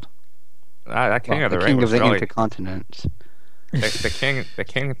world. That king of the ring king was of the really, Intercontinents. the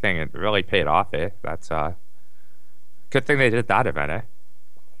king thing, it really paid off, eh? That's good thing they did that event, eh?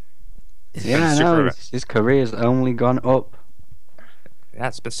 Yeah, I know. His career's only gone up. Yeah,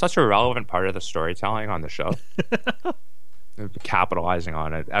 it's been such a relevant part of the storytelling on the show. Capitalizing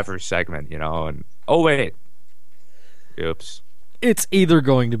on it every segment, you know. And oh wait, oops. It's either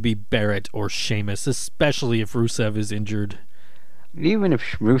going to be Barrett or Sheamus, especially if Rusev is injured. Even if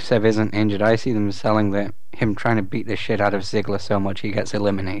Rusev isn't injured, I see them selling him trying to beat the shit out of Ziggler so much he gets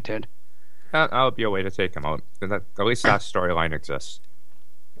eliminated. That would be a way to take him out. At least that storyline exists.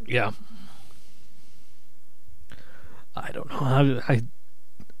 Yeah. I don't know.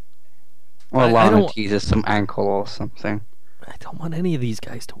 Or Lana teases some ankle or something. I don't want any of these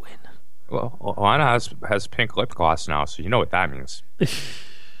guys to win. Well, Lana has pink lip gloss now, so you know what that means.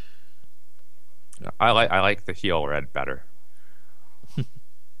 I like the heel red better.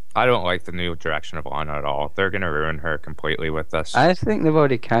 I don't like the new direction of Lana at all. They're gonna ruin her completely with this. I think they've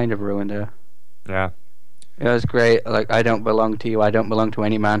already kind of ruined her. Yeah. It was great. Like, I don't belong to you. I don't belong to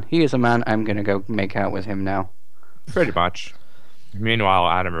any man. He is a man. I'm gonna go make out with him now. Pretty much. Meanwhile,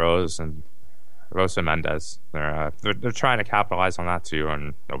 Adam Rose and Rosa Mendes, they're trying to capitalize on that too,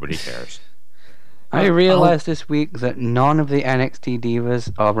 and nobody cares. I realized this week that none of the NXT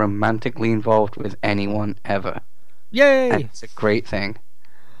divas are romantically involved with anyone ever. Yay! And it's a great thing.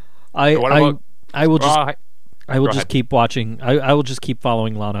 I will just ahead. keep watching. I will just keep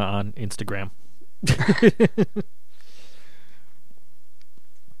following Lana on Instagram.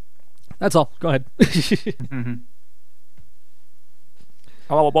 That's all. Go ahead.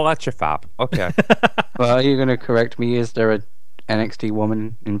 Oh, well, that's your fab. Okay. Well, are you going to correct me? Is there a NXT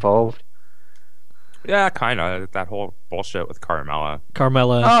woman involved? Yeah, kind of. That whole bullshit with Carmella.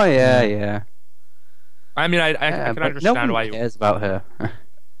 Carmella. Oh, yeah. I mean, I can understand why you cares about her.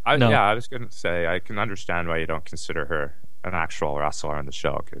 No. Yeah, I was going to say, I can understand why you don't consider her an actual wrestler on the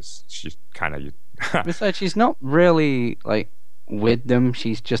show, because she's kind of... Besides, she's not really, like, with them.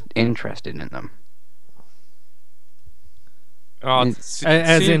 She's just interested in them. As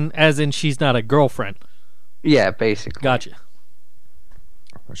in she's not a girlfriend. Yeah, basically. Gotcha.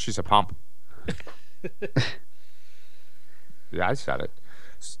 She's a pump. Yeah, I said it.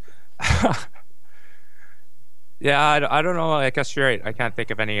 Yeah, I don't know. I guess you're right. I can't think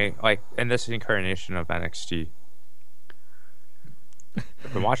of any, like, in this incarnation of NXT.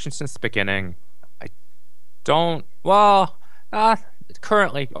 I've been watching since the beginning. I don't... Well,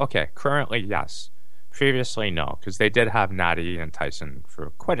 currently, yes. Previously, no, because they did have Natty and Tyson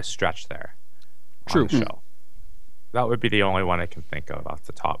for quite a stretch there. True. On the show. That would be the only one I can think of off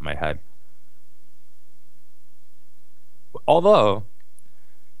the top of my head. Although,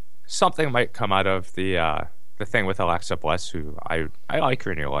 something might come out of the thing with Alexa Bliss, who I like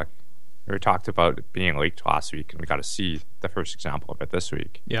her new look. We talked about it being leaked last week, and we got to see the first example of it this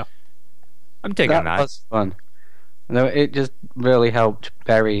week. Yeah. I'm digging that. That was fun. No, it just really helped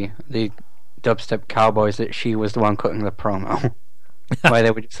bury the Dubstep Cowboys that she was the one cutting the promo. Why they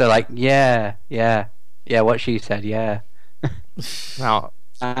would just say, like, yeah, what she said, yeah. Now,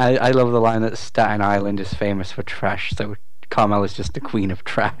 I love the line that Staten Island is famous for trash, so Carmella's just the queen of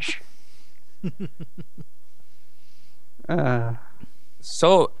trash.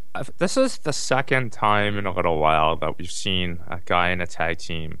 So this is the second time in a little while that we've seen a guy in a tag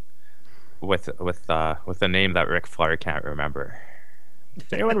team with a name that Ric Flair can't remember.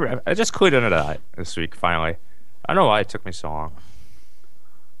 I just clued into that this week finally. I don't know why it took me so long.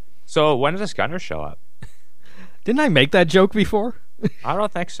 So when does Gunner show up? Didn't I make that joke before? I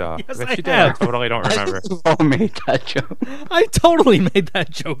don't think so. Yes, If I you did, have. I totally don't remember. You've all made that joke. I totally made that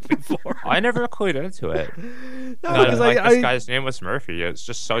joke before. I never clued into it. No, because This guy's name was Murphy. It's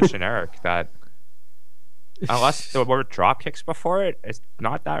just so generic that unless the word drop kicks before it, it's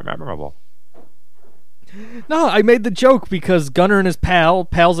not that memorable. No, I made the joke because Gunner and his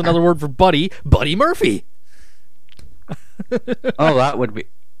pal's another word for Buddy Murphy. Oh, that would be.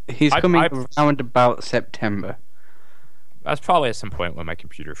 He's I- coming I- around about September. That's probably at some point when my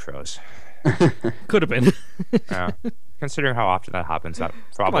computer froze. Could have been. Yeah. Considering how often that happens, that Come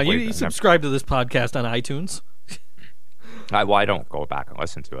probably. on, you subscribe to this podcast on iTunes. I don't go back and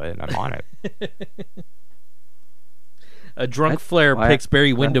listen to it, and I'm on it. A drunk What? Flair Why- picks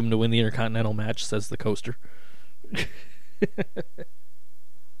Barry what? Windham to win the Intercontinental match, says the coaster.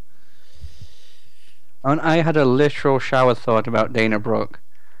 And I had a literal shower thought about Dana Brooke.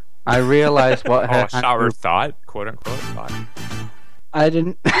 I realized what her Oh, shower thought, quote unquote thought. I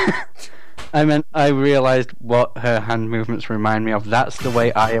didn't. I meant I realized what her hand movements remind me of. That's the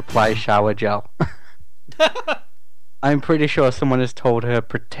way I apply shower gel. I'm pretty sure someone has told her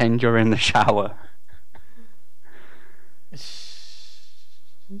pretend you're in the shower.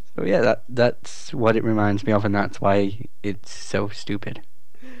 So yeah, that's what it reminds me of, and that's why it's so stupid.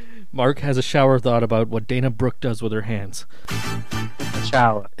 Mark has a shower thought about what Dana Brooke does with her hands.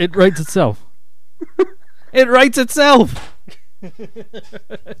 Shower. It writes itself. It writes itself.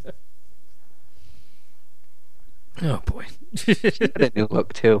 Oh boy. Got a new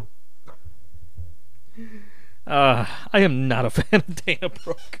look too. I am not a fan of Dana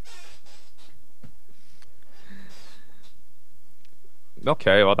Brooke.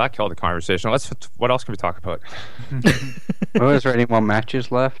 Okay, well that killed the conversation. What else can we talk about? Oh, is there any more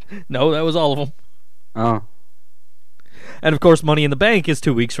matches left? No, that was all of them. Oh, And of course, Money in the Bank is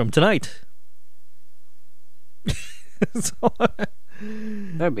 2 weeks from tonight. So,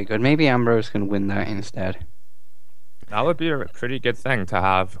 that'd be good. Maybe Ambrose can win that instead. That would be a pretty good thing to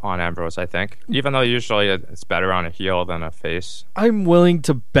have on Ambrose, I think. Even though usually it's better on a heel than a face. I'm willing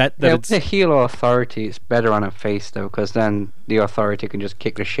to bet that Yeah, it's. with the heel authority, it's better on a face though, because then the authority can just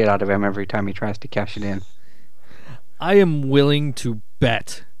kick the shit out of him every time he tries to cash it in. I am willing to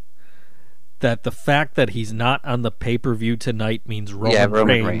bet that the fact that he's not on the pay-per-view tonight means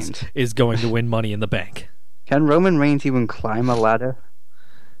Roman Reigns is going to win Money in the Bank. Can Roman Reigns even climb a ladder?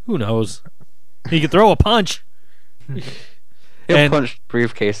 Who knows? He could throw a punch. He'll And- punch the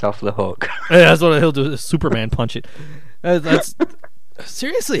briefcase off the hook. That's what he'll do. Superman punch it. That's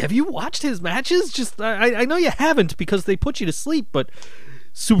seriously. Have you watched his matches? Just I know you haven't because they put you to sleep. But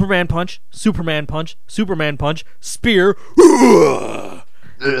Superman punch, Superman punch, Superman punch, spear,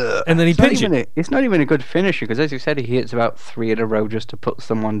 and then he pins you. It's not even a good finisher because, as you said, he hits about 3 in a row just to put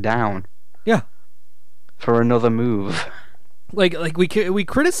someone down Yeah. for another move. Like we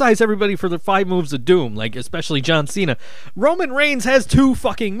criticize everybody for the 5 moves of doom, like especially John Cena. Roman Reigns has 2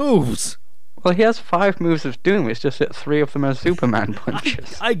 fucking moves. Well, he has 5 moves of doom. It's just that 3 of them are Superman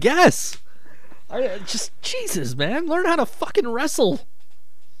punches. I guess. Just Jesus, man, learn how to fucking wrestle.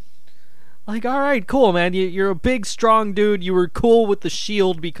 Like, all right, cool, man. You're a big, strong dude. You were cool with the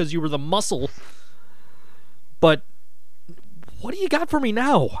Shield because you were the muscle. But what do you got for me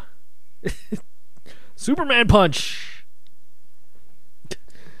now? Superman punch.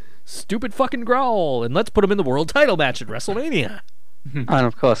 Stupid fucking growl, and let's put him in the world title match at WrestleMania. And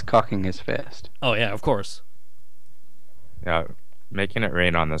of course, cocking his fist. Oh yeah, of course. Yeah, making it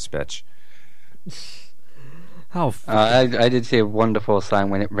rain on this bitch. How I did see a wonderful sign: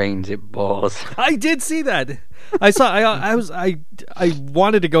 when it rains, it pours. I did see that. I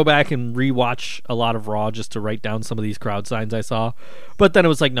wanted to go back and rewatch a lot of Raw just to write down some of these crowd signs I saw, but then it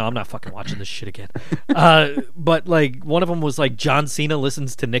was like, no, I'm not fucking watching this shit again. But like one of them was like John Cena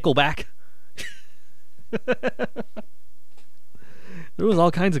listens to Nickelback. There was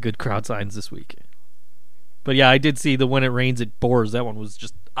all kinds of good crowd signs this week. But yeah, I did see the when it rains it pours. That one was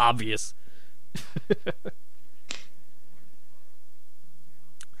just obvious.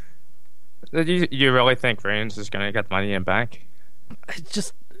 You really think Reigns is going to get Money in Bank?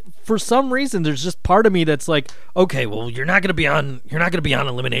 Just for some reason there's just part of me that's like, okay, well, you're not going to be on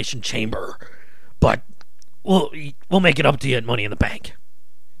Elimination Chamber, but we'll make it up to you at Money in the Bank.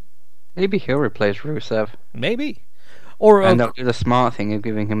 Maybe he'll replace Rusev. Maybe. Or And they'll do the smart thing of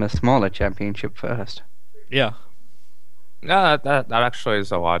giving him a smaller championship first. yeah. No, that actually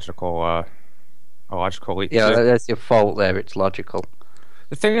is a logical leap. Yeah, too. that's your fault there. It's logical.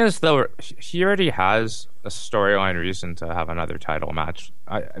 The thing is, though, he already has a storyline reason to have another title match.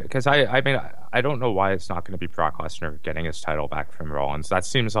 Because I mean, I don't know why it's not going to be Brock Lesnar getting his title back from Rollins. That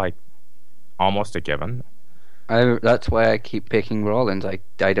seems like almost a given. That's why I keep picking Rollins. I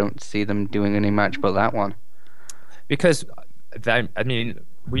don't see them doing any match but that one. Because, I mean,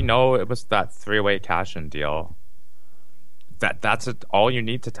 we know it was that three-way cash-in deal. That's all you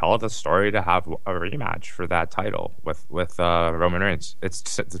need to tell the story to have a rematch for that title with Roman Reigns.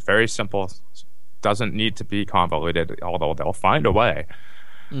 It's very simple. Doesn't need to be convoluted, although they'll find a way.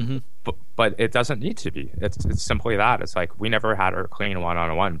 Mm-hmm. But it doesn't need to be. It's simply that. It's like we never had a clean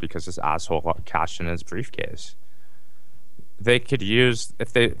one-on-one because this asshole cashed in his briefcase. They could use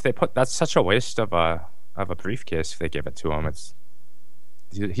if they put that's such a waste of a briefcase if they give it to him.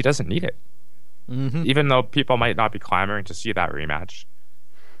 He doesn't need it. Mm-hmm. Even though people might not be clamoring to see that rematch,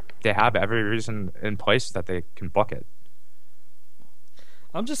 they have every reason in place that they can book it.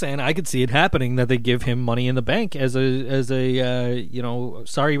 I'm just saying I could see it happening that they give him Money in the Bank as a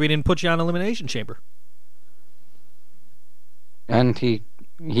sorry we didn't put you on Elimination Chamber. And he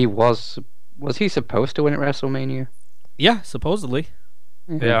was he supposed to win at WrestleMania? Yeah, supposedly.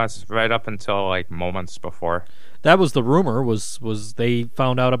 Mm-hmm. Yeah, it's right up until like moments before. That was the rumor. Was they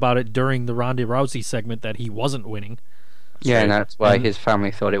found out about it during the Ronda Rousey segment that he wasn't winning. Yeah, and that's why his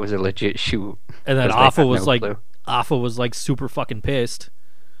family thought it was a legit shoot. And then 'cause they Alpha had was no like clue. Alpha was like super fucking pissed.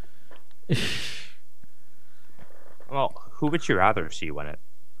 Well, who would you rather see win it?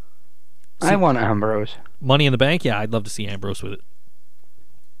 I want Ambrose. Money in the Bank, yeah, I'd love to see Ambrose with it.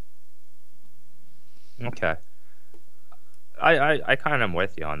 Okay. I kind of am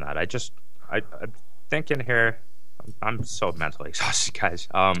with you on that. I'm thinking here. I'm so mentally exhausted, guys.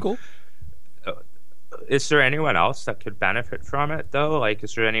 Cool. Is there anyone else that could benefit from it, though? Like,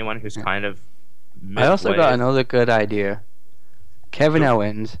 is there anyone who's kind of I also midway? got another good idea. Kevin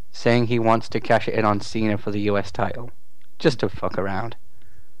Owens saying he wants to cash it in on Cena for the US title. Just to fuck around.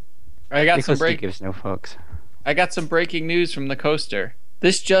 I got Because some he gives no fucks. I got some breaking news from the coaster.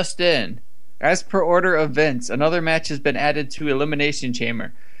 This just in. As per order of Vince, another match has been added to Elimination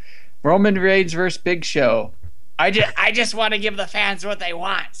Chamber. Roman Reigns vs. Big Show. I just want to give the fans what they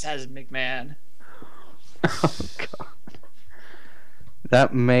want, says McMahon. Oh, God.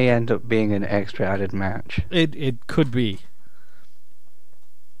 That may end up being an extra added match. It could be.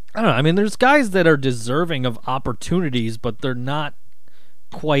 I don't know. I mean, there's guys that are deserving of opportunities, but they're not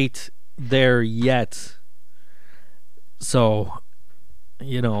quite there yet. So,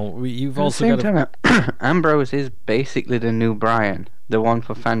 you've At also the got same to... time, Ambrose is basically the new Bryan. The one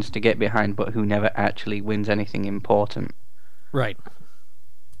for fans to get behind, but who never actually wins anything important. Right.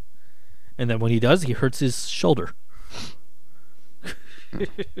 And then when he does, he hurts his shoulder.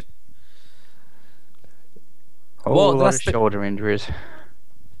 Well, lot that's of the- shoulder injuries.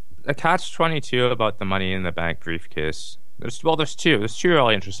 The catch-22 about the Money in the Bank briefcase. There's two. There's two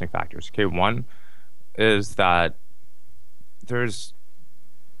really interesting factors. Okay, one is that there's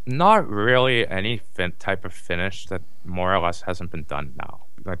not really any type of finish that more or less hasn't been done now.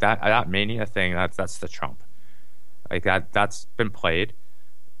 Like that Mania thing, that's the trump. Like that's been played.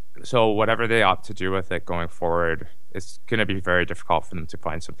 So whatever they opt to do with it going forward, it's going to be very difficult for them to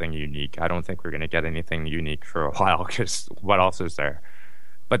find something unique. I don't think we're going to get anything unique for a while because what else is there?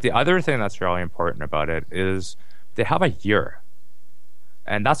 But the other thing that's really important about it is they have a year.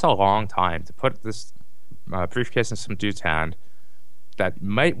 And that's a long time to put this briefcase in some dude's hand that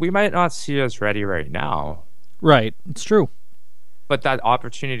we might not see as ready right now. Right. It's true. But that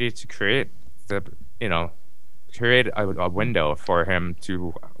opportunity to create a window for him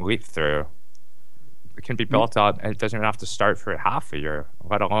to leap through, it can be built up, and it doesn't even have to start for half a year,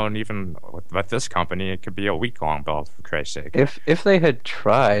 let alone even with this company, it could be a week-long build, for Christ's sake. If they had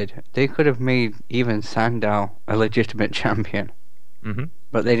tried, they could have made even Sandow a legitimate champion. Mm-hmm.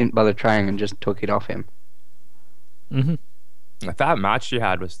 But they didn't bother trying and just took it off him. Mm-hmm. That match he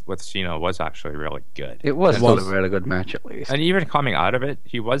had with Cena was actually really good. It was It still was. a really good match, at least. And even coming out of it,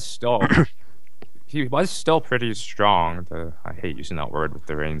 he was still pretty strong. I hate using that word with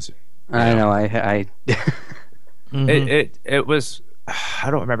the Reigns. I know. I Mhm. It was, I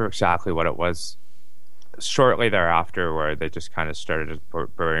don't remember exactly what it was. Shortly thereafter, where they just kind of started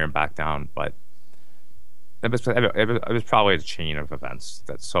burying him back down, but it was probably a chain of events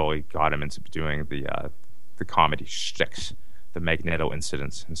that slowly got him into doing the comedy shticks, the Magneto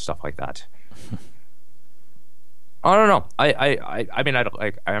incidents and stuff like that. I don't know. I mean,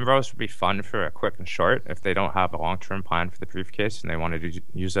 Ambrose would be fun for a quick and short if they don't have a long-term plan for the briefcase and they wanted to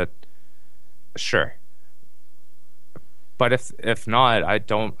use it. Sure. But if not, I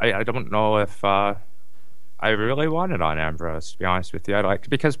don't know if I really want it on Ambrose, to be honest with you.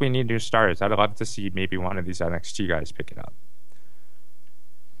 Because we need new stars. I'd love to see maybe one of these NXT guys pick it up.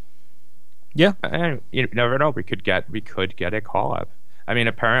 Yeah. And you never know. We could get a call up. I mean,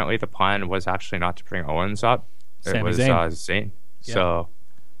 apparently the plan was actually not to bring Owens up. Sami it was Zayn. Zayn. Yeah. So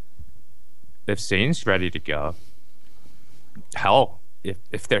if Zayn's ready to go, hell,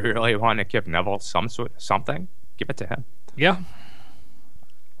 if they really want to give Neville something, give it to him. Yeah.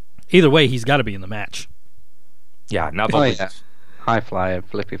 Either way, he's got to be in the match. Yeah, Neville. Oh, yeah. High flyer,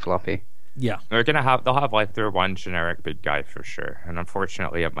 flippy floppy. Yeah. They'll have like their one generic big guy for sure, and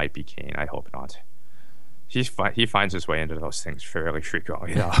unfortunately, it might be Kane. I hope not. He finds his way into those things fairly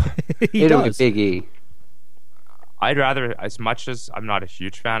frequently, though. He It'll does. be Big E. I'd rather, as much as I'm not a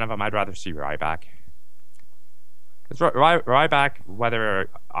huge fan of him, I'd rather see Ryback. Ryback, whether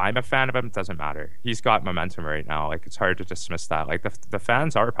I'm a fan of him, doesn't matter. He's got momentum right now. Like, it's hard to dismiss that. Like, the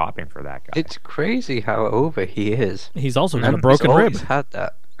fans are popping for that guy. It's crazy how over he is. He's also got a And broken he's rib. always had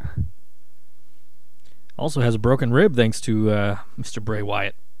that. Also has a broken rib thanks to Mr. Bray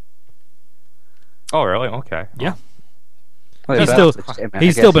Wyatt. Oh, really? Okay. Yeah. Well, He's that's still- just him. I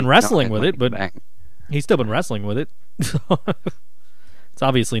he's guess still been not wrestling in with Money it, but- in the Bank. He's still been wrestling with it. It's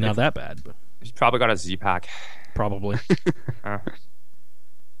obviously not that bad, but He's probably got a Z-Pack. probably.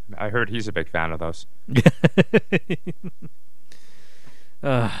 I heard he's a big fan of those.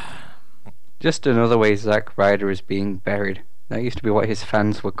 Just another way Zack Ryder is being buried. That used to be what his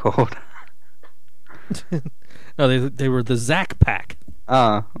fans were called. No, they were the Zack Pack.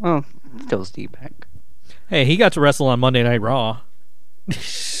 Ah, well, still Steve Pack. Hey, he got to wrestle on Monday Night Raw.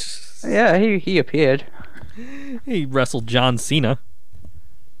 Yeah, he appeared. He wrestled John Cena.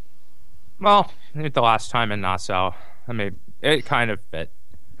 Well, the last time in Nassau, I mean, it kind of fit.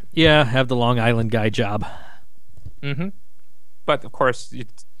 Yeah, have the Long Island guy job. Mm-hmm. But of course, you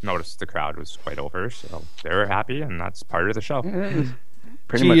noticed the crowd was quite over, so they were happy, and that's part of the show. Yeah, it was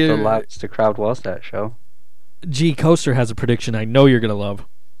pretty Gee, much the loudest the crowd was that show. G. Coaster has a prediction I know you're going to love.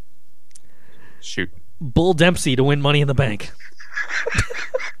 Shoot. Bull Dempsey to win Money in the Bank.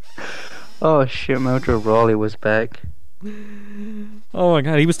 Oh shit, Mojo Rawley was back. Oh my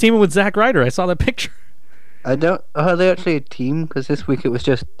god, he was teaming with Zack Ryder. I saw that picture. I don't. Are they actually a team? Because this week it was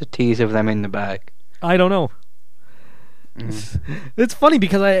just the tease of them in the back. I don't know. It's funny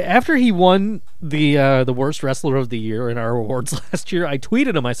because after he won the worst wrestler of the year in our awards last year, I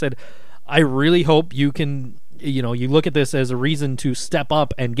tweeted him. I said, I really hope you can, you look at this as a reason to step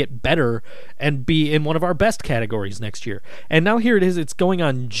up and get better and be in one of our best categories next year. And now here it is. It's going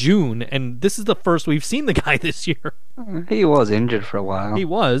on June, and this is the first we've seen the guy this year. He was injured for a while. He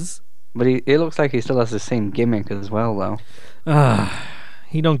was. But it looks like he still has the same gimmick as well, though.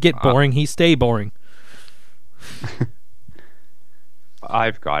 He don't get boring. He stay boring.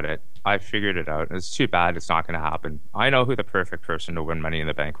 I've got it. I figured it out. It's too bad it's not going to happen. I know who the perfect person to win Money in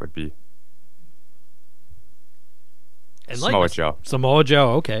the Bank would be. Samoa Joe. Samoa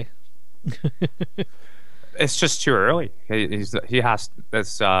Joe, okay. It's just too early. He has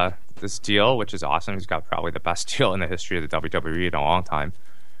this deal, which is awesome. He's got probably the best deal in the history of the WWE in a long time.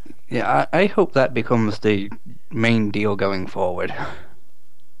 Yeah, I hope that becomes the main deal going forward.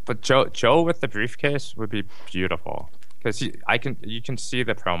 But Joe with the briefcase would be beautiful. Because you can see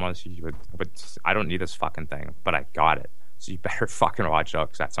the promos. He would, I don't need this fucking thing, but I got it. So you better fucking watch out,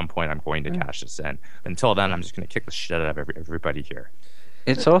 because at some point I'm going to cash this in. Until then, I'm just going to kick the shit out of everybody here.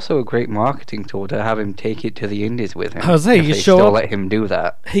 It's also a great marketing tool to have him take it to the indies with him. I was saying, if you they show still up- let him do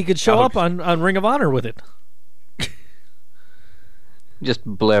that. He could show up on Ring of Honor with it. Just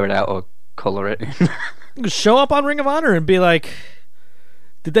blur it out or color it. He could show up on Ring of Honor and be like,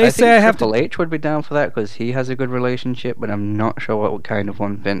 did they I say think I have to... Triple H would be down for that because he has a good relationship, but I'm not sure what kind of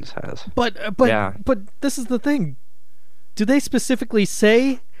one Vince has. But Yeah. but this is the thing. Do they specifically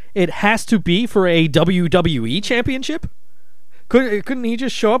say it has to be for a WWE championship? Couldn't he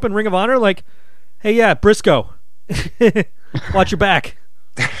just show up in Ring of Honor like, hey, yeah, Briscoe, watch your back,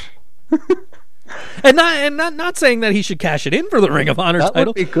 and not saying that he should cash it in for the Ring of Honor That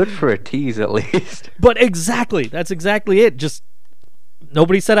title, would be good for a tease at least. but that's exactly it. Just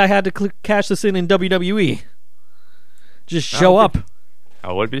nobody said I had to cash this in WWE. Just show up.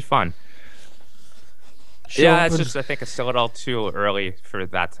 That would be fun. Show Yeah, up it's and- just I think it's still a little too early for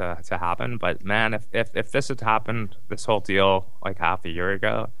that to happen. But man, if this had happened, this whole deal like half a year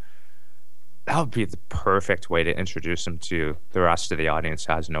ago, that would be the perfect way to introduce him to the rest of the audience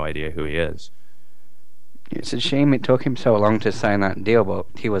who has no idea who he is. It's a shame it took him so long to sign that deal, but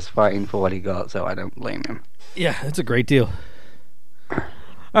he was fighting for what he got, so I don't blame him. Yeah, it's a great deal. All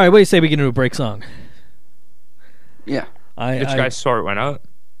right, what do you say we get into a break song? Yeah. Did you guys sort one out?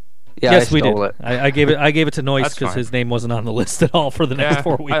 Yeah, Yes, I we did. stole it. I gave it to Noyce That's because fine. his name wasn't on the list at all for the next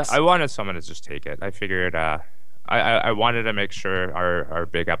 4 weeks. I wanted someone to just take it. I figured I wanted to make sure our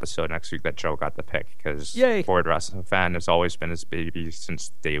big episode next week that Joe got the pick because Yay. Ford Wrestling Fan has always been his baby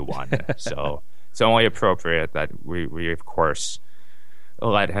since day one. So it's only appropriate that we of course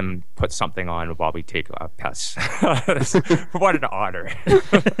let him put something on while we take piss. What an honor.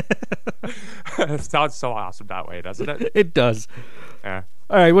 It sounds so awesome that way, doesn't it? It does. Yeah.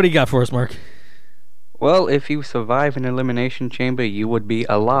 All right, what do you got for us, Mark? Well, if you survive an elimination chamber, you would be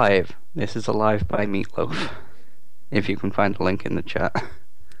alive. This is Alive by Meatloaf. If you can find a link in the chat.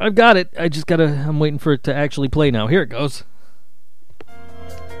 I've got it. I'm waiting for it to actually play now. Here it goes.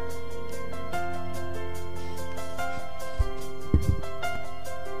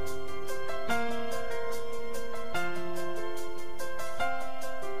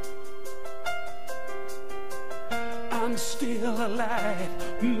 I'm still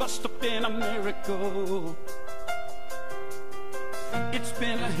alive, must have been a miracle. It's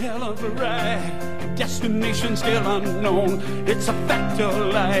been a hell of a ride, destination still unknown. It's a fact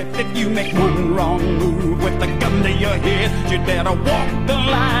of life, if you make one wrong move with a gun to your head, you better walk the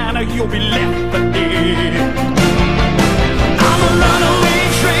line or you'll be left for dead. I'm a runaway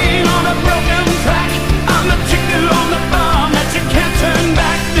train on a broken track. I'm the ticket on the bomb that you can't turn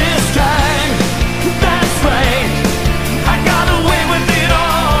back this time. That's right, I got away with it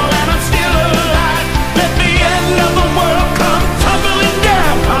all and I'm still alive. Let the end of the world come tumbling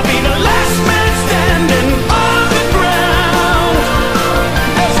down. I'll be the last man standing on the ground.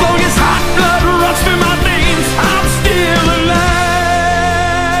 As long as hot blood runs through my veins, I'm still alive.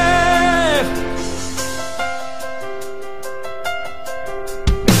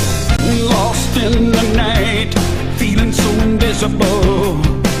 Lost in the night, feeling so invisible.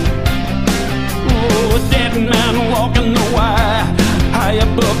 Oh, a dead man walking the wire, high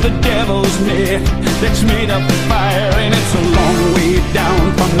above the devil's net that's made of fire, and it's a long way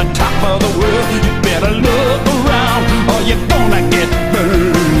down from the top of the world. You better look around or you're gonna get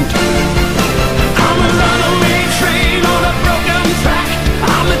burned. I'm a runaway train on a broken track.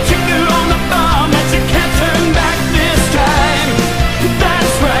 I'm the ticket on the bomb that you can't turn back this time.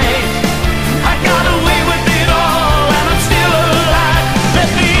 That's right, I got away with it all and I'm still alive. Let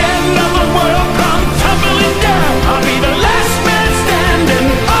the end of the world come tumbling down. I'll be the last man standing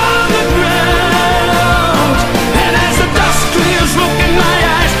on the ground. And as the dust clears, look in my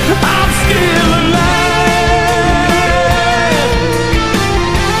eyes, I'm still alive.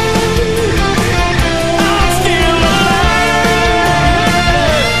 I'm still alive.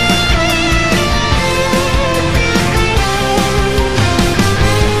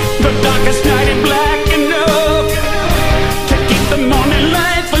 The darkest night is black enough to keep the morning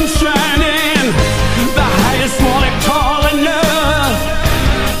light from shining. The highest wall is tall enough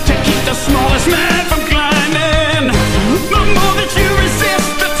to keep the smallest man from climbing. The more that you resist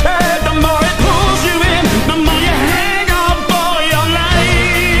the tide, the more it pulls you in, the more you hang on for your life.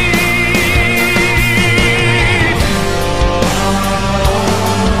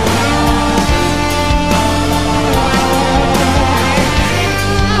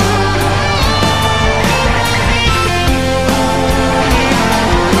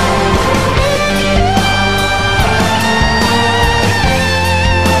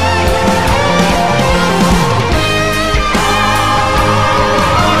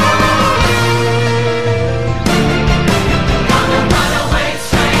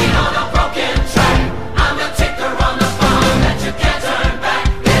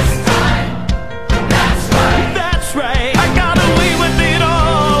 That's right, I got away with it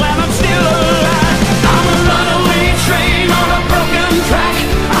all and I'm still alive. I'm a runaway train on a broken track.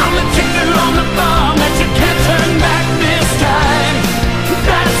 I'm the ticket on the bomb that you can't turn back this time.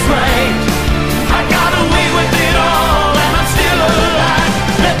 That's right, I got away with it all and I'm still alive.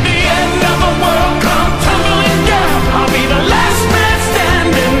 Let the end of the world come tumbling down. I'll be the last man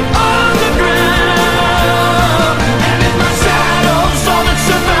standing on the ground. And if my shadow's all that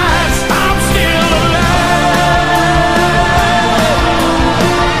survives, I'm still alive.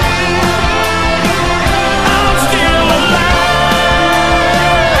 I'm still alive.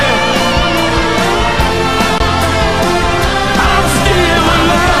 I'm still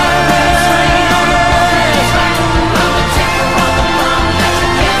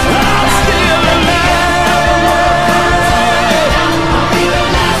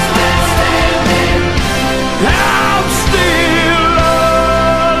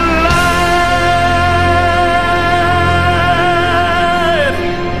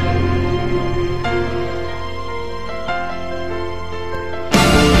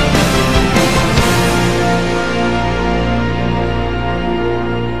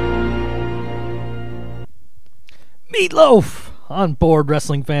Meatloaf on Board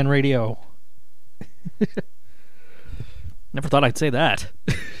Wrestling Fan Radio. Never thought I'd say that.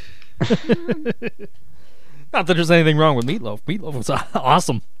 Not that there's anything wrong with Meatloaf. Meatloaf was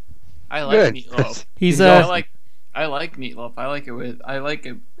awesome. I like Good. meatloaf. He's I like meatloaf. I like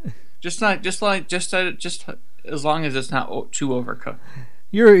it just as long as it's not too overcooked.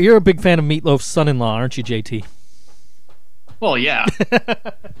 You're a big fan of Meatloaf's son-in-law, aren't you, JT? Well, yeah.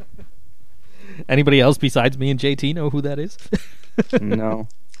 Anybody else besides me and JT know who that is? No.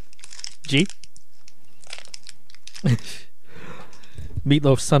 G?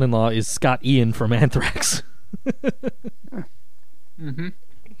 Meatloaf's son-in-law is Scott Ian from Anthrax. Mm-hmm.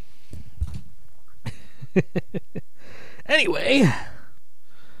 Anyway,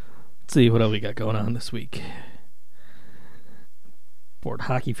 let's see what else we got going on this week. Board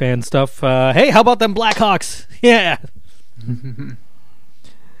hockey fan stuff. Hey, how about them Blackhawks? Yeah.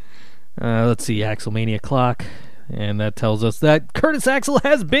 Let's see, Axelmania clock. And that tells us that Curtis Axel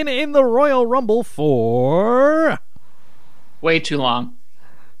has been in the Royal Rumble for Way too long.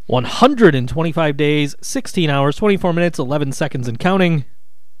 125 days, 16 hours, 24 minutes, 11 seconds and counting.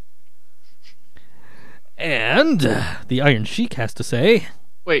 And the Iron Sheik has to say...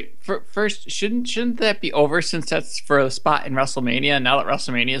 Wait, first, shouldn't that be over since that's for a spot in WrestleMania? Now that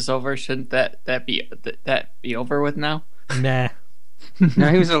WrestleMania is over, shouldn't that be over with now? Nah.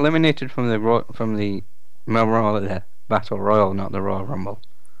 No, he was eliminated from the Memorial Battle Royal, not the Royal Rumble.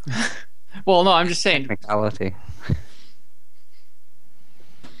 Well, no, I'm just saying. Technicality.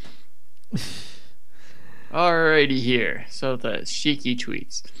 Alrighty here. So the Sheiky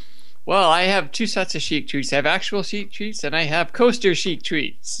tweets. Well, I have two sets of Sheik tweets. I have actual Sheik tweets and I have coaster Sheik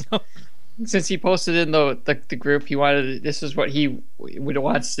tweets. Since he posted in the group, this is what he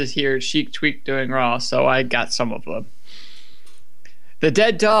wants to hear Sheik tweet doing Raw, so I got some of them. The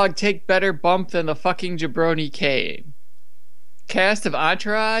dead dog take better bump than the fucking jabroni came. Cast of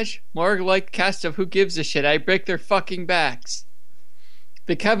Entourage? More like cast of Who Gives a Shit. I break their fucking backs.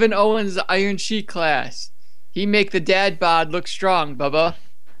 The Kevin Owens Iron Sheik class. He make the dad bod look strong, Bubba.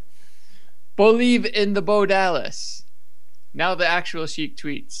 Believe in the Bo Dallas. Now the actual Sheik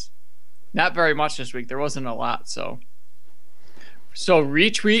tweets. Not very much this week. There wasn't a lot, so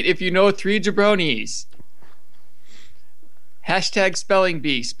retweet if you know 3 jabronis. Hashtag spelling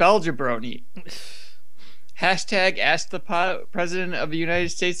bee. Spell jabroni. Hashtag ask the President of the United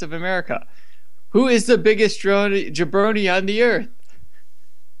States of America. Who is the biggest jabroni on the earth?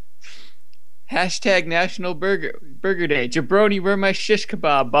 Hashtag National Burger Day. Jabroni, where my shish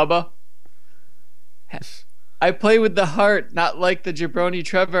kebab, Bubba? I play with the heart, not like the jabroni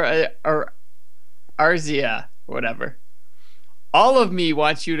Trevor or Arzia, whatever. All of me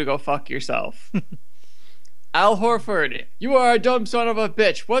wants you to go fuck yourself. Al Horford, you are a dumb son of a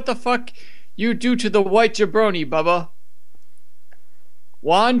bitch. What the fuck you do to the white jabroni, Bubba?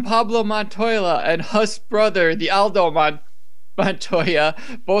 Juan Pablo Montoya and Huss brother, the Aldo Montoya,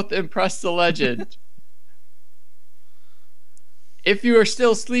 both impressed the legend. If you are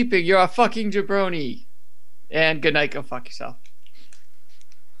still sleeping, you're a fucking jabroni. And good night, go fuck yourself.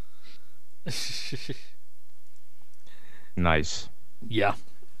 Nice. Yeah.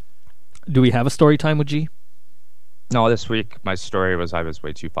 Do we have a story time with G? No, this week my story was I was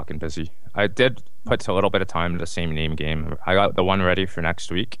way too fucking busy. I did put a little bit of time into the same name game. I got the one ready for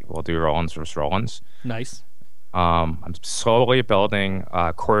next week. We'll do Rollins versus Rollins. Nice. I'm slowly building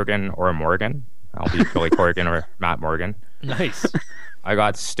Corgan or Morgan. I'll be Billy Corgan or Matt Morgan. Nice. I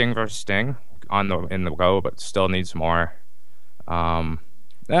got Sting versus Sting in the go, but still needs more. Then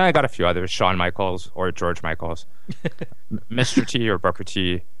I got a few others: Shawn Michaels or George Michaels, Mr. T or Booker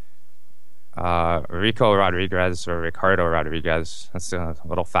T, Rico Rodriguez or Ricardo Rodriguez. That's a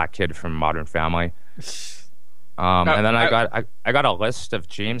little fat kid from Modern Family. And then I got a list of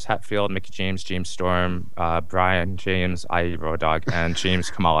James Hetfield, Mickey James, James Storm, Brian James, I.E. Road Dogg, and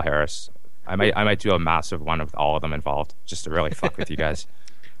James Kamala Harris. I might do a massive one with all of them involved, just to really fuck with you guys.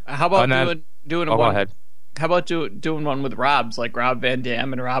 How about doing one? Go ahead. How about doing one with Rob's, like Rob Van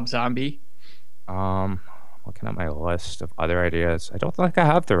Dam and Rob Zombie? Looking at my list of other ideas, I don't think I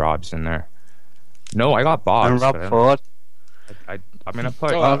have the Robs in there. No, I got Bob. And Rob Ford. I'm gonna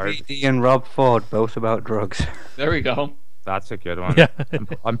put RVD and Rob Ford, both about drugs. There we go. That's a good one. Yeah.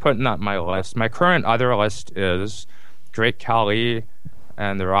 I'm putting that in my list. My current other list is Great Khali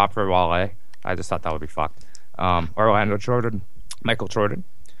and the Rapper Wale. I just thought that would be fucked. Orlando Jordan, Michael Jordan,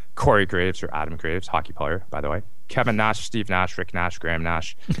 Corey Graves or Adam Graves, hockey player, by the way. Kevin Nash, Steve Nash, Rick Nash, Graham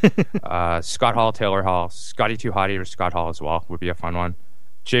Nash, Scott Hall, Taylor Hall, Scotty Too Hottie or Scott Hall as well would be a fun one.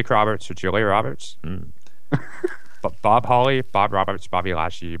 Jake Roberts or Julia Roberts. Bob Holly, Bob Roberts, Bobby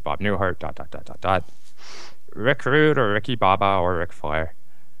Lashley, Bob Newhart, ... Rick Rude or Ricky Baba or Ric Flair.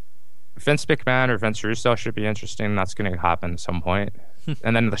 Vince McMahon or Vince Russo should be interesting. That's going to happen at some point.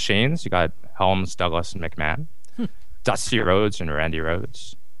 And then the Shanes, you got Helms, Douglas, and McMahon. Dusty Rhodes and Randy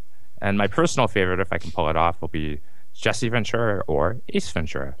Rhodes. And my personal favorite, if I can pull it off, will be Jesse Ventura or Ace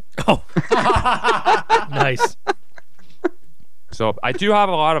Ventura. Oh, nice. So I do have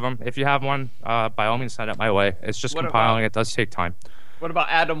a lot of them. If you have one, by all means, send it my way. It's just What compiling. It does take time. What about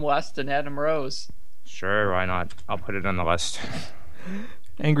Adam West and Adam Rose? Sure, why not? I'll put it on the list.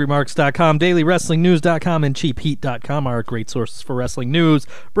 AngryMarks.com, DailyWrestlingNews.com, and CheapHeat.com are great sources for wrestling news.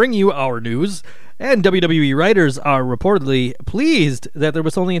 Bring you our news. And WWE writers are reportedly pleased that there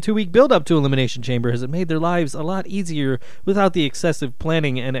was only a 2-week build-up to Elimination Chamber, as it made their lives a lot easier without the excessive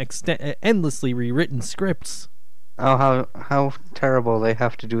planning and endlessly rewritten scripts. Oh, how terrible they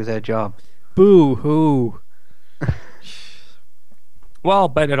have to do their job. Boo-hoo. Well,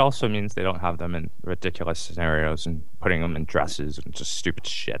 but it also means they don't have them in ridiculous scenarios and putting them in dresses and just stupid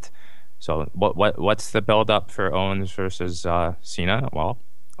shit. So what's the build-up for Owens versus Cena? Well,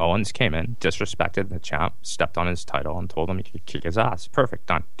 Owens came in, disrespected the champ, stepped on his title, and told him he could kick his ass. Perfect,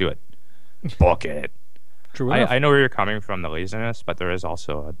 done. Do it. Book it. True enough. I know where you're coming from, the laziness, but there is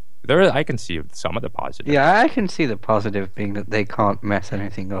also I can see some of the positive. Yeah, I can see the positive being that they can't mess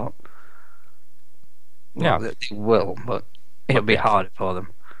anything up. Well, Yeah. they will, but it'll be harder for them.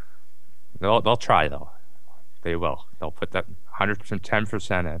 They'll try though. They will. They'll put that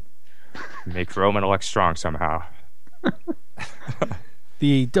 110% in. Make Roman look strong somehow.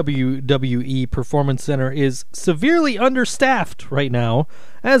 The WWE Performance Center is severely understaffed right now,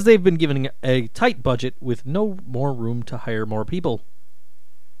 as they've been given a tight budget with no more room to hire more people.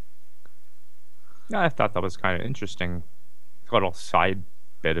 Yeah, I thought that was kind of interesting. Little side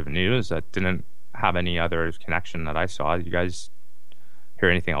bit of news that didn't have any other connection that I saw. You guys hear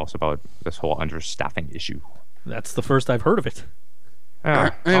anything else about this whole understaffing issue? That's the first I've heard of it.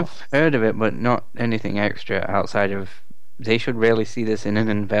 Yeah. I've heard of it, but not anything extra outside of... They should really see this in an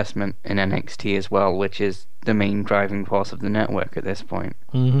investment in NXT as well, which is the main driving force of the network at this point.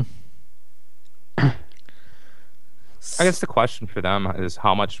 Mm-hmm. I guess the question for them is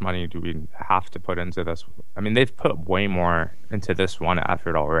how much money do we have to put into this? I mean, they've put way more into this one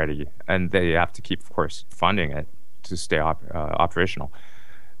effort already, and they have to keep, of course, funding it to stay operational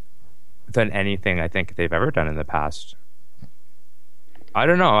than anything I think they've ever done in the past. I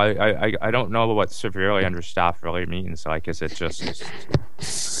don't know. I don't know what severely understaffed really means. Like, is it just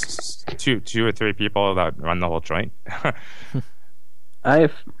two or three people that run the whole joint?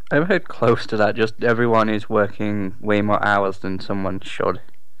 I've heard close to that. Just everyone is working way more hours than someone should,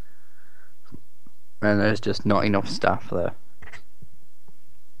 and there's just not enough staff there.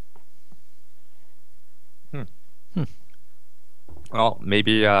 Well,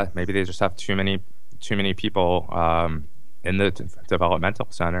 maybe they just have too many people in the developmental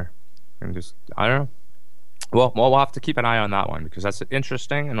center, and just I don't know. Well, we'll have to keep an eye on that one because that's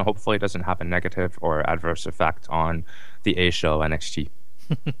interesting, and hopefully it doesn't have a negative or adverse effect on the A show NXT.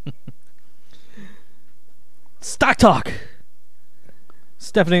 Stock talk.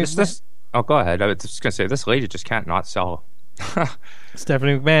 Stephanie. Oh, go ahead. I was just gonna say this lady just can't not sell.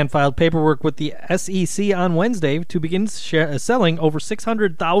 Stephanie McMahon filed paperwork with the SEC on Wednesday to begin selling over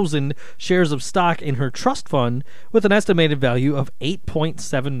 600,000 shares of stock in her trust fund with an estimated value of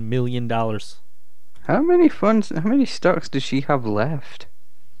 $8.7 million. How many stocks does she have left?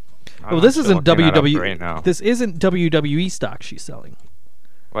 Well, this isn't WWE. Right now. This isn't WWE stock she's selling.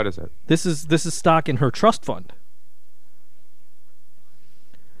 What is it? This is stock in her trust fund.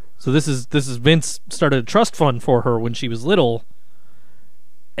 So this is Vince started a trust fund for her when she was little,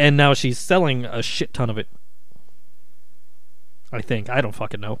 and now she's selling a shit ton of it. I think. I don't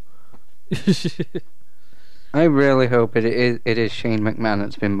fucking know. I really hope it is Shane McMahon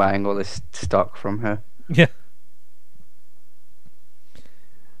that's been buying all this stock from her. Yeah.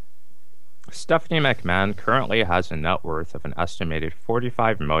 Stephanie McMahon currently has a net worth of an estimated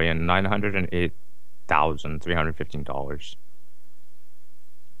 $45,908,315.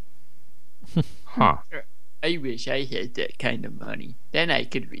 Huh. I wish I had that kind of money. Then I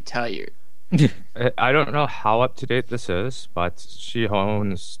could retire. I don't know how up to date this is, but she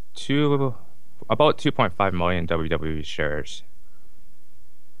owns about 2.5 million WWE shares.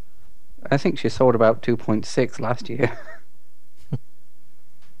 I think she sold about 2.6 last year.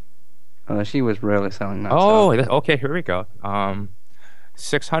 She was really selling that. Okay, here we go.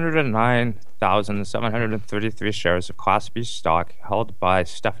 609,733 shares of Class B stock held by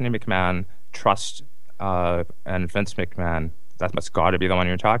Stephanie McMahon Trust and Vince McMahon. That's got to be the one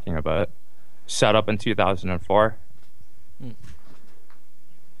you're talking about. Set up in 2004. And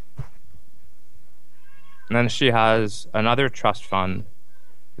then she has another trust fund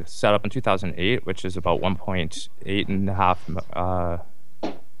set up in 2008, which is about 1.8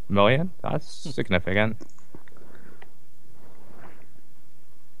 million. That's significant.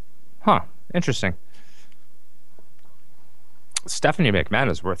 Huh. Interesting. Stephanie McMahon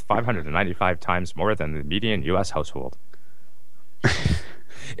is worth 595 times more than the median U.S. household.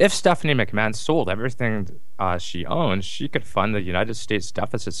 If Stephanie McMahon sold everything she owns, she could fund the United States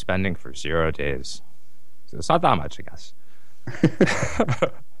deficit spending for 0 days. So it's not that much, I guess.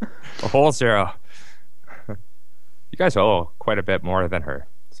 A whole 0. You guys owe quite a bit more than her.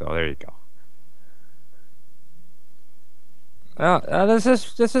 So there you go.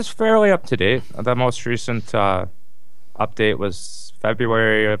 This is fairly up to date. The most recent update was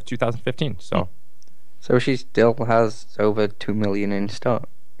February of 2015. So she still has over 2 million in stock.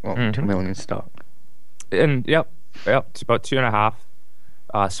 Well, 2 million in stock. And yep, it's about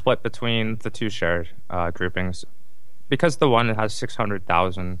 2.5, split between the two shared groupings. Because the one has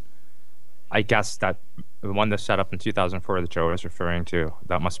 600,000, I guess that the one that's set up in 2004 that Joe was referring to,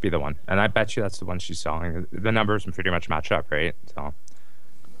 that must be the one. And I bet you that's the one she's selling. The numbers pretty much match up, right? So,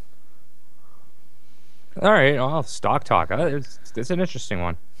 all right, well, stock talk. It's an interesting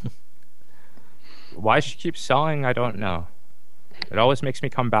one. Why she keeps selling, I don't know. It always makes me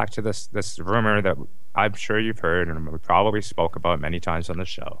come back to this rumor that I'm sure you've heard and we probably spoke about many times on the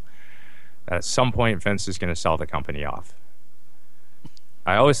show. That at some point Vince is going to sell the company off.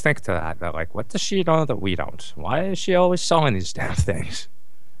 I always think to that like, what does she know that we don't? Why is she always selling these damn things?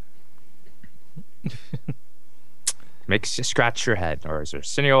 Makes you scratch your head. Or as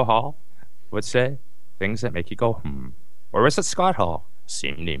Arsenio Hall would say, things that make you go, Or was it Scott Hall?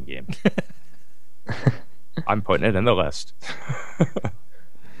 Same name game. I'm putting it in the list.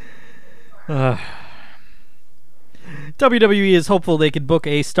 WWE is hopeful they could book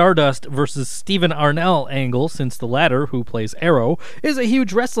a Stardust versus Steven Arnell angle, since the latter, who plays Arrow, is a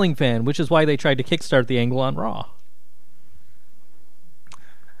huge wrestling fan, which is why they tried to kickstart the angle on Raw.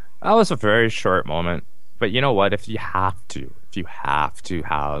 That was a very short moment. But you know what? If you have to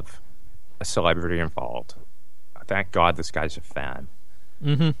have a celebrity involved, thank God this guy's a fan.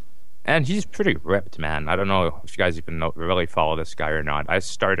 Mm-hmm. And he's pretty ripped, man. I don't know if you guys even really follow this guy or not. I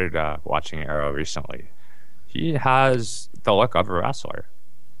started watching Arrow recently. He has the look of a wrestler.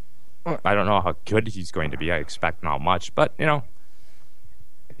 I don't know how good he's going to be. I expect not much. But,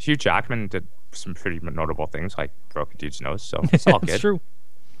 Hugh Jackman did some pretty notable things, like broke a dude's nose. So it's all good. It's true.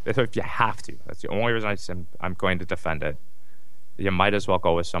 If you have to. That's the only reason I'm going to defend it. You might as well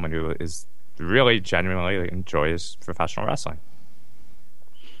go with someone who is really genuinely enjoys professional wrestling.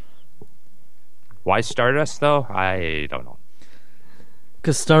 Why Stardust, though? I don't know.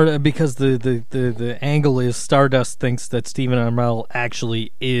 Because the angle is Stardust thinks that Steven Amell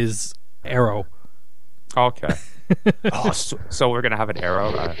actually is Arrow. Okay. So we're gonna have an Arrow,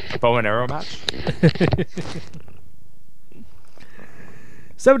 a bow and arrow match.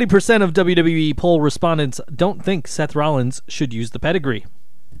 70% of WWE poll respondents don't think Seth Rollins should use the pedigree.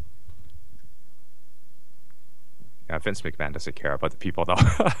 Yeah, Vince McMahon doesn't care about the people, though.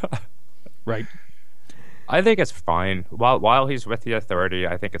 Right. I think it's fine. While he's with the Authority,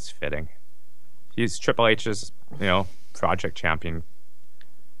 I think it's fitting. He's Triple H's, project champion.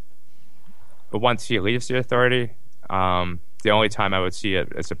 But once he leaves the Authority, the only time I would see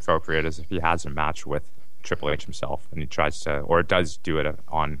it as appropriate is if he has a match with Triple H himself, and he tries to, or does do it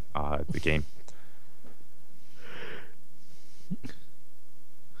on the game.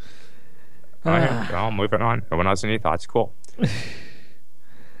 Well, moving on. No one has any thoughts. Cool.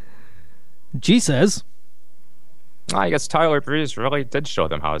 G says, I guess Tyler Breeze really did show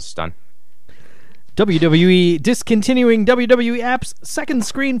them how it's done. WWE discontinuing WWE app's second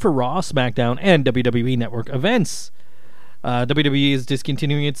screen for Raw, SmackDown, and WWE Network events. WWE is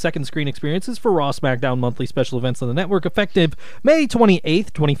discontinuing its second screen experiences for Raw, SmackDown monthly special events on the network effective May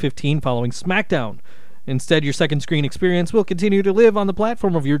 28th, 2015, following SmackDown. Instead, your second screen experience will continue to live on the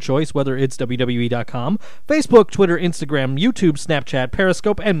platform of your choice, whether it's WWE.com, Facebook, Twitter, Instagram, YouTube, Snapchat,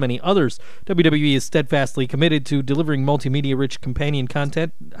 Periscope, and many others. WWE is steadfastly committed to delivering multimedia-rich companion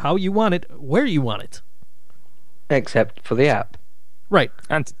content how you want it, where you want it. Except for the app. Right.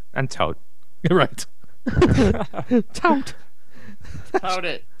 And tout. Right. Tout. Tout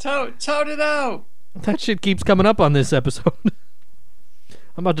it. Tout it out. That shit keeps coming up on this episode.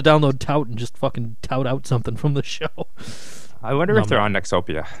 I'm about to download Tout and just fucking tout out something from the show. I wonder if they're on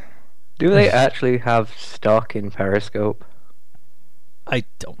Nexopia. Do they actually have stock in Periscope? I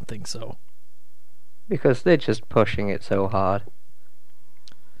don't think so. Because they're just pushing it so hard.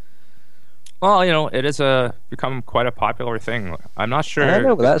 Well, it is become quite a popular thing. I'm not sure. I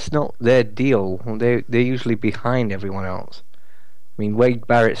know, but that's not their deal. They're usually behind everyone else. I mean, Wade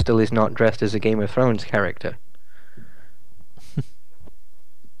Barrett still is not dressed as a Game of Thrones character.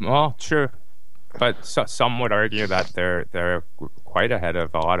 Well, true, but some would argue that they're quite ahead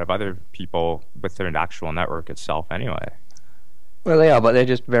of a lot of other people with their actual network itself anyway. Well, they are, but they're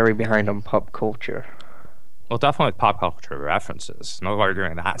just very behind on pop culture. Well, definitely with pop culture references. No longer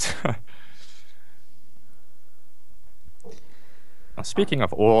doing that. Well, speaking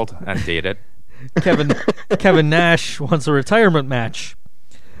of old and dated, Kevin Nash wants a retirement match.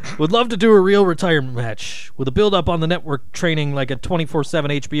 Would love to do a real retirement match with a build-up on the network training like a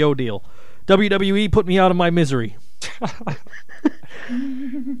 24/7 HBO deal. WWE put me out of my misery.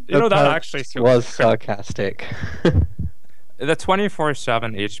 that actually was sarcastic. The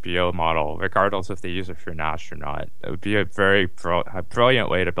 24/7 HBO model, regardless if they use it for Nash or not, it would be a very brilliant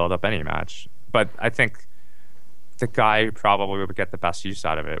way to build up any match. But I think the guy who probably would get the best use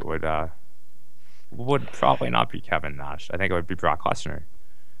out of it would probably not be Kevin Nash. I think it would be Brock Lesnar.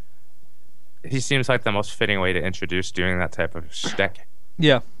 He seems like the most fitting way to introduce doing that type of shtick.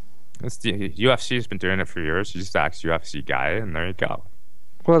 Yeah. UFC's been doing it for years. He's the ex-UFC guy, and there you go.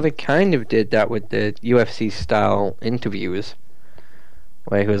 Well, they kind of did that with the UFC-style interviews,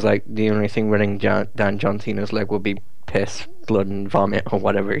 where he was like, the only thing running down John Cena's leg would be piss, blood, and vomit, or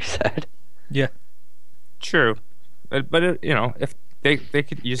whatever he said. Yeah. True. But if they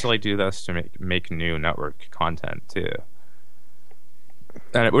could easily do this to make new network content, too.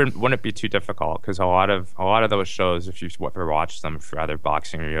 And it wouldn't be too difficult, because a lot of those shows, if you've ever watched them for either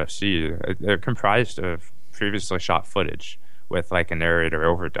boxing or UFC, they're comprised of previously shot footage with like a narrator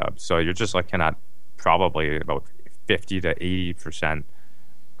overdub. So you're just looking at probably about 50 to 80%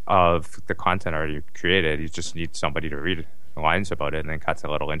 of the content already created. You just need somebody to read lines about it and then cut to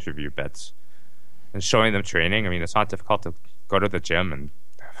little interview bits. And showing them training, I mean, it's not difficult to go to the gym and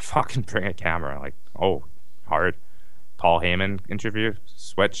fucking bring a camera. Like, hard. Paul Heyman interview,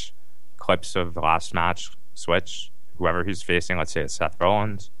 switch. Clips of the last match, switch. Whoever he's facing, let's say it's Seth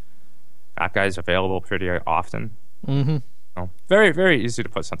Rollins. That guy's available pretty often. Mm-hmm. Very, very easy to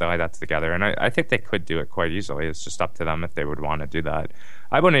put something like that together, and I think they could do it quite easily. It's just up to them if they would want to do that.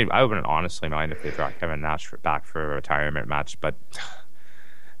 I wouldn't honestly mind if they brought Kevin Nash back for a retirement match, but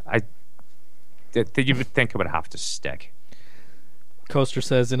you would think it would have to stick. Coaster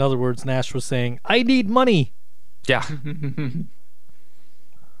says, in other words, Nash was saying, "I need money." Yeah.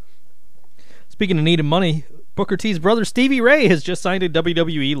 Speaking of needing money, Booker T's brother Stevie Ray has just signed a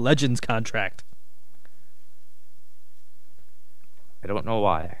WWE Legends contract. I don't know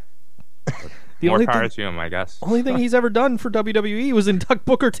why. The More only power to him, I guess. Only thing he's ever done for WWE was induct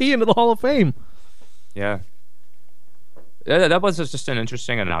Booker T into the Hall of Fame. Yeah. That was just an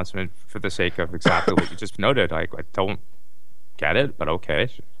interesting announcement for the sake of exactly what you just noted. Like, I don't get it, but okay.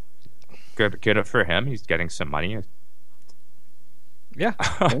 Good for him. He's getting some money. Yeah.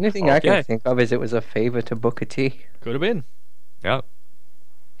 The only thing I can think of is it was a favor to Booker T. Could have been. Yep.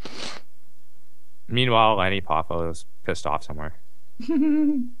 Meanwhile, Lenny Poffo is pissed off somewhere.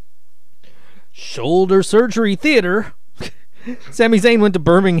 Shoulder surgery theater. Sami Zayn went to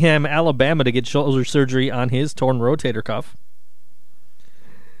Birmingham, Alabama to get shoulder surgery on his torn rotator cuff.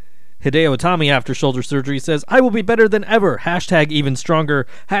 Hideo Itami, after shoulder surgery, says, "I will be better than ever. Hashtag even stronger.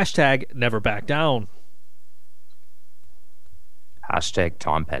 Hashtag never back down." Hashtag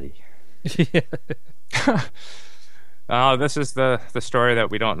Tom Petty. Yeah. This is the story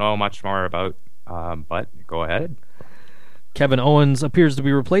that we don't know much more about, but go ahead. Kevin Owens appears to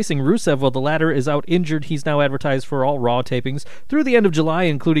be replacing Rusev while the latter is out injured. He's now advertised for all Raw tapings through the end of July,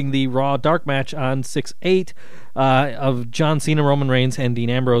 including the Raw Dark match on 6/8 of John Cena, Roman Reigns, and Dean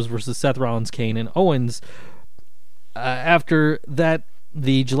Ambrose versus Seth Rollins, Kane, and Owens. After that,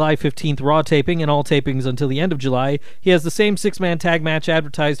 the July 15th Raw taping and all tapings until the end of July, he has the same six-man tag match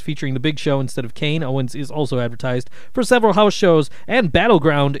advertised featuring the Big Show instead of Kane. Owens is also advertised for several house shows and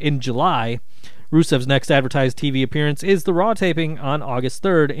Battleground in July. Rusev's next advertised TV appearance is the Raw taping on August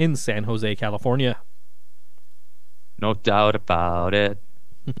 3rd in San Jose, California. No doubt about it.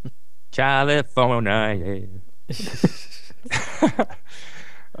 California.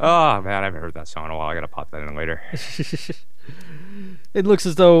 Oh, man, I haven't heard that song in a while. I gotta pop that in later. It looks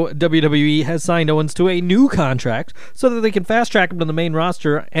as though WWE has signed Owens to a new contract so that they can fast-track him to the main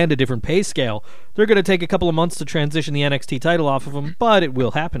roster and a different pay scale. They're going to take a couple of months to transition the NXT title off of him, but it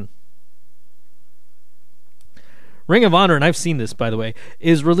will happen. Ring of Honor, and I've seen this, by the way,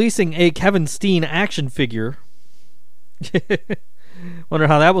 is releasing a Kevin Steen action figure. Wonder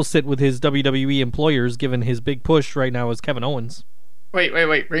how that will sit with his WWE employers, given his big push right now is Kevin Owens. Wait.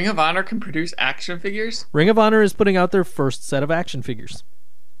 Ring of Honor can produce action figures? Ring of Honor is putting out their first set of action figures.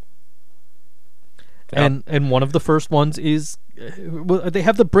 Yep. And one of the first ones is... they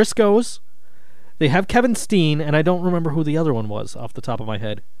have the Briscoes, they have Kevin Steen, and I don't remember who the other one was off the top of my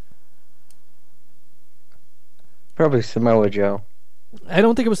head. Probably Samoa Joe. I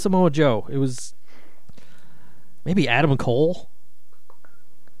don't think it was Samoa Joe. It was maybe Adam Cole.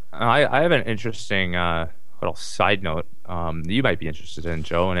 I have an interesting little side note you might be interested in,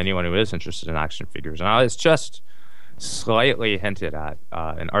 Joe, and anyone who is interested in action figures. And it's just slightly hinted at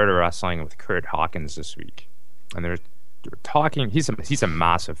in Art of Wrestling with Kurt Hawkins this week, and they're talking. He's a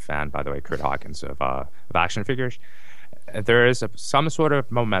massive fan, by the way, Kurt Hawkins of action figures. There is some sort of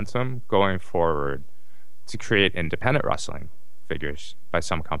momentum going forward to create independent wrestling figures by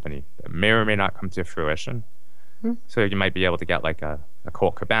some company that may or may not come to fruition. So you might be able to get like a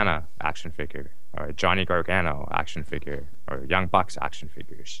Colt Cabana action figure, or a Johnny Gargano action figure, or Young Bucks action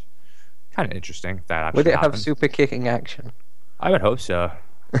figures. Kind of interesting if that actually Would it happened. have super kicking action? I would hope so.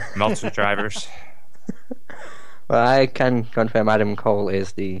 Meltzer drivers. Well, I can confirm Adam Cole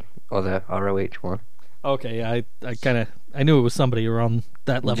is the other ROH one. Okay, yeah, I knew it was somebody around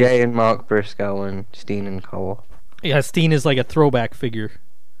that level. Jay and Mark Briscoe and Steen and Cole. Yeah, Steen is like a throwback figure.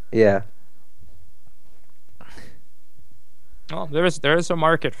 Yeah. Well, there is a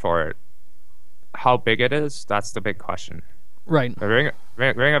market for it. How big it is, that's the big question. Right. The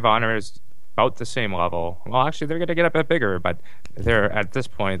Ring of Honor is about the same level. Well, actually, they're going to get a bit bigger, but at this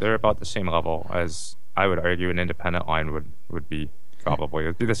point, they're about the same level as I would argue an independent line would be. Probably,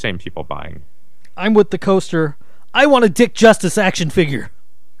 it'd be the same people buying. I'm with the coaster. I want a Dick Justice action figure.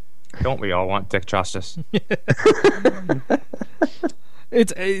 Don't we all want Dick Justice?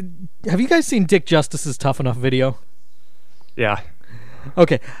 It's. Have you guys seen Dick Justice's Tough Enough video? Yeah.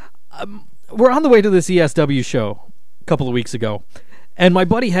 Okay, we're on the way to this ESW show a couple of weeks ago, and my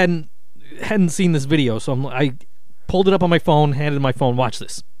buddy hadn't seen this video, so I pulled it up on my phone, handed him my phone, watch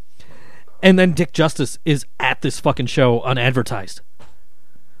this, and then Dick Justice is at this fucking show unadvertised.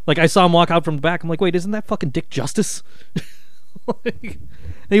 Like, I saw him walk out from the back. I'm like, wait, isn't that fucking Dick Justice? And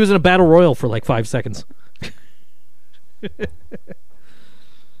he was in a battle royal for like 5 seconds.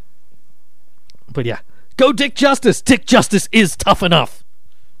 But yeah, go Dick Justice. Dick Justice is tough enough.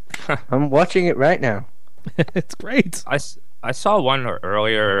 I'm watching it right now. It's great. I saw one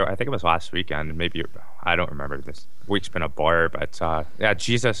earlier. I think it was last weekend. Maybe I don't remember. This week's been a blur, but yeah,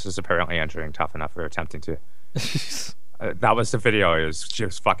 Jesus is apparently entering Tough Enough or attempting to. That was the video. It was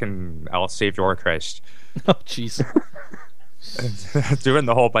just fucking El Savior Christ. Oh, jeez. Doing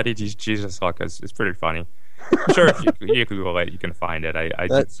the whole Buddy Jesus look is pretty funny. I'm sure if you Google it, you can find it.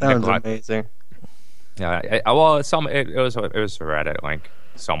 That sounds amazing. Yeah, it was a Reddit link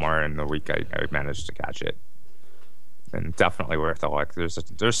somewhere in the week. I managed to catch it, and definitely worth a look.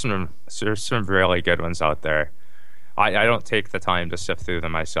 There's some really good ones out there. I don't take the time to sift through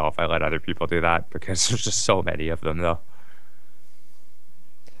them myself. I let other people do that because there's just so many of them, though.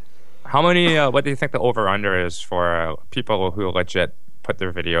 How many? What do you think the over/under is for people who legit put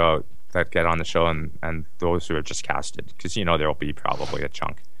their video out that get on the show, and those who are just casted? Because there'll be probably a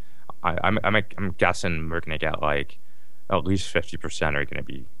chunk. I'm guessing we're gonna get like at least 50% are gonna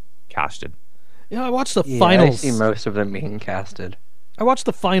be casted. Yeah, I watched the finals. I see most of them being casted. I watched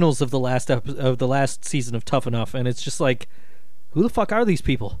the finals of the last season of Tough Enough, and it's just like, who the fuck are these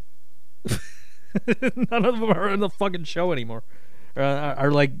people? None of them are in the fucking show anymore,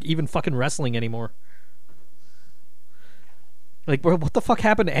 are like even fucking wrestling anymore. Like, what the fuck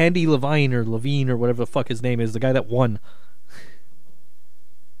happened to Andy Levine or whatever the fuck his name is, the guy that won?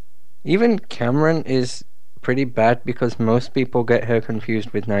 Even Cameron is pretty bad because most people get her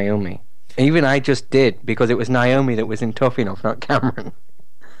confused with Naomi. Even I just did, because it was Naomi that was in Tough Enough, not Cameron.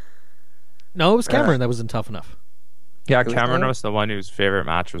 No, it was Cameron that was in Tough Enough. Yeah, Cameron was the one whose favorite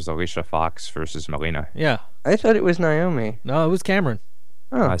match was Alicia Fox versus Melina. Yeah. I thought it was Naomi. No, it was Cameron.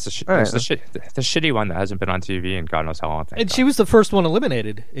 Oh, it's the shitty one that hasn't been on TV in God knows how long. And she was the first one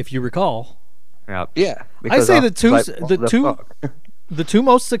eliminated, if you recall. Yeah. Yeah. I say the fuck? The two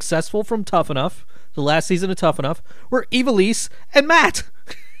most successful from Tough Enough, the last season of Tough Enough, were Ivelisse and Matt.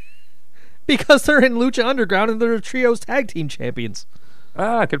 Because they're in Lucha Underground and they're Trios Tag Team Champions.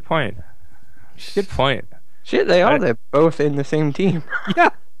 Ah, good point. Good point. Shit, they are. They're both in the same team. Yeah.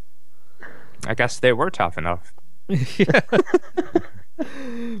 I guess they were tough enough. Yeah.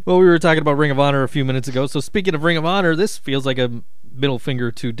 Well, we were talking about Ring of Honor a few minutes ago. So speaking of Ring of Honor, this feels like a middle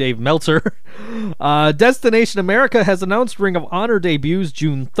finger to Dave Meltzer. Destination America has announced Ring of Honor debuts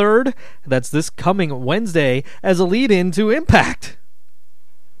June 3rd. That's this coming Wednesday as a lead-in to Impact.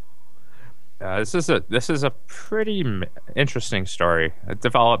 This is a pretty interesting story. It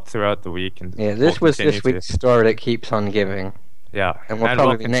developed throughout the week, and yeah, this was this week's story that keeps on giving. Yeah, and we'll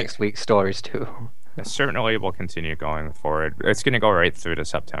probably next week's stories too. It certainly will continue going forward. It's going to go right through to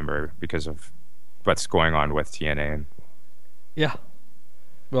September because of what's going on with TNA. Yeah.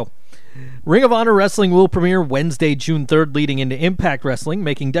 Well, Ring of Honor Wrestling will premiere Wednesday, June 3rd, leading into Impact Wrestling,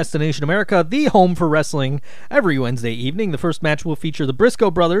 making Destination America the home for wrestling every Wednesday evening. The first match will feature the Briscoe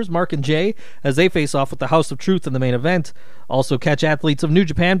brothers, Mark and Jay, as they face off with the House of Truth in the main event. Also catch athletes of New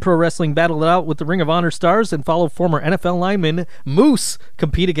Japan Pro Wrestling battle it out with the Ring of Honor stars and follow former NFL lineman Moose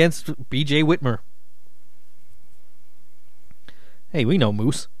compete against BJ Whitmer. Hey, we know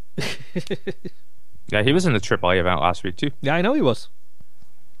Moose. Yeah, he was in the AAA event last week too. Yeah, I know he was.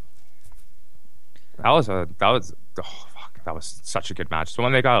 That was such a good match. The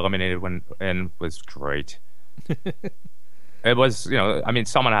one they got eliminated was great. It was,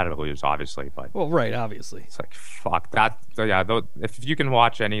 someone had to lose, obviously, but well, right, obviously. It's like fuck that. Yeah, if you can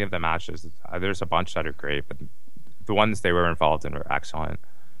watch any of the matches, there's a bunch that are great, but the ones they were involved in were excellent.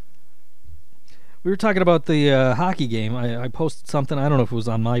 We were talking about the hockey game. I posted something. I don't know if it was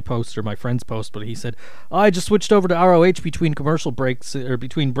on my post or my friend's post, but he said, I just switched over to ROH between commercial breaks or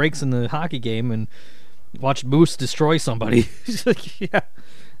between breaks in the hockey game and watched Moose destroy somebody. He's like, yeah,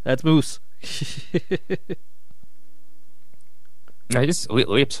 that's Moose. Yeah, he's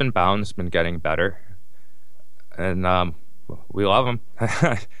leaps and bounds been getting better, and we love him.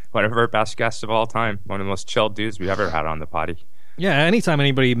 One of our best guests of all time. One of the most chilled dudes we ever had on the potty. Yeah, anytime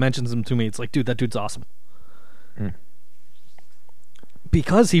anybody mentions him to me, it's like, dude, that dude's awesome.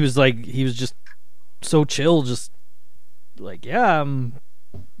 Because he was just so chill, just like, yeah,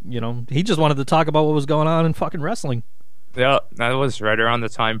 he just wanted to talk about what was going on in fucking wrestling. Yeah, that was right around the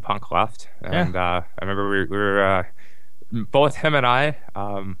time Punk left, and I remember we were both him and I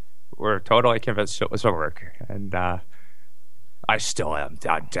were totally convinced it was a work, and I still am.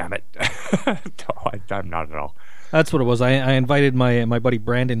 God damn it, no, I'm not at all. That's what it was. I invited my buddy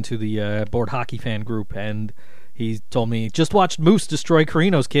Brandon to the Board Hockey fan group, and he told me, just watched Moose destroy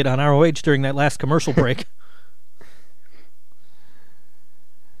Carino's kid on ROH during that last commercial break.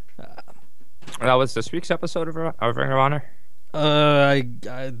 That was this week's episode of Ring of Honor?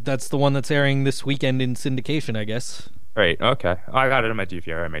 That's the one that's airing this weekend in syndication, I guess. Right, okay. I got it in my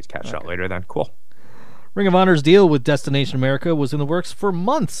DVR. I might catch that later then. Cool. Ring of Honor's deal with Destination America was in the works for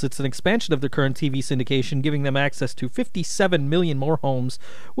months. It's an expansion of their current TV syndication, giving them access to 57 million more homes,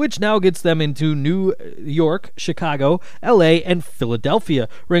 which now gets them into New York, Chicago, LA, and Philadelphia.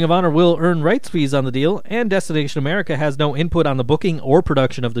 Ring of Honor will earn rights fees on the deal, and Destination America has no input on the booking or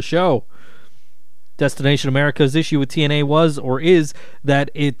production of the show. Destination America's issue with TNA was, or is,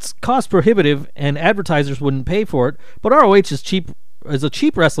 that it's cost prohibitive and advertisers wouldn't pay for it, but ROH is a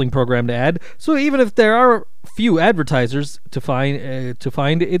cheap wrestling program to add, so even if there are few advertisers to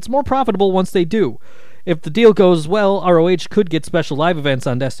find, it's more profitable once they do. If the deal goes well, ROH could get special live events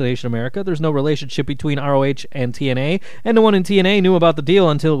on Destination America. There's no relationship between ROH and TNA, and no one in TNA knew about the deal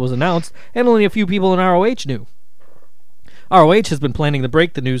until it was announced, and only a few people in ROH knew. ROH has been planning to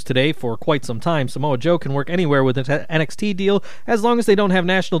break the news today for quite some time. Samoa Joe can work anywhere with an NXT deal as long as they don't have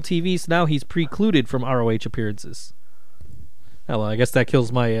national TV, so now he's precluded from ROH appearances. Well, I guess that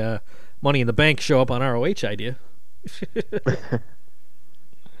kills my Money in the Bank show up on ROH idea.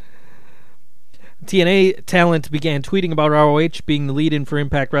 TNA talent began tweeting about ROH being the lead-in for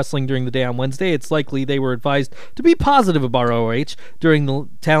Impact Wrestling during the day on Wednesday. It's likely they were advised to be positive about ROH. During the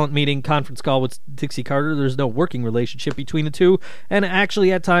talent meeting conference call with Dixie Carter, there's no working relationship between the two, and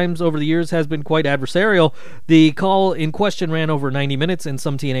actually at times over the years has been quite adversarial. The call in question ran over 90 minutes, and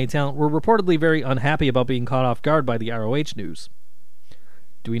some TNA talent were reportedly very unhappy about being caught off guard by the ROH news.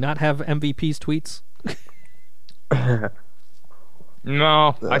 Do we not have MVP's tweets?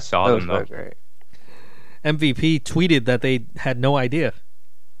 No, I saw them though. Great. MVP tweeted that they had no idea.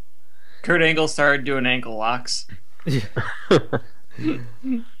 Kurt Angle started doing ankle locks. Yeah,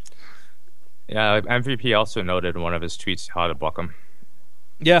 MVP also noted in one of his tweets how to book him.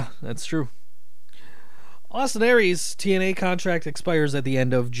 Yeah, that's true. Austin Aries' TNA contract expires at the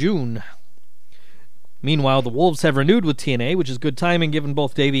end of June. Meanwhile, the Wolves have renewed with TNA, which is good timing given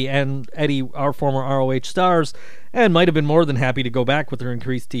both Davey and Eddie are former ROH stars and might have been more than happy to go back with their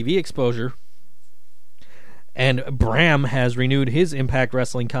increased TV exposure. And Bram has renewed his Impact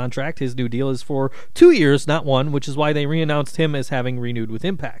Wrestling contract. His new deal is for 2 years, not 1, which is why they re-announced him as having renewed with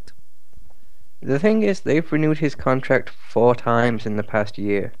Impact. The thing is, they've renewed his contract 4 times in the past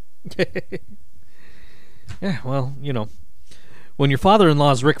year. Yeah, well, you know, when your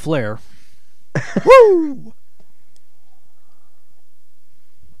father-in-law's Ric Flair... Woo!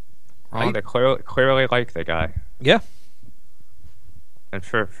 Well, they clearly like the guy. Yeah. And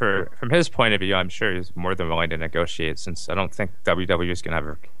from his point of view, I'm sure he's more than willing to negotiate, since I don't think WWE is going to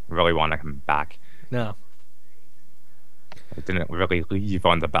ever really want him back. No. He didn't really leave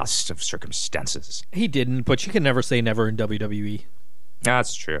on the best of circumstances. He didn't, but you can never say never in WWE.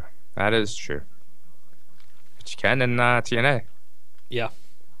 That's true. That is true. But you can in TNA. Yeah,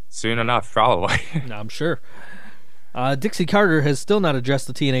 Soon enough, probably. I'm sure. Dixie Carter has still not addressed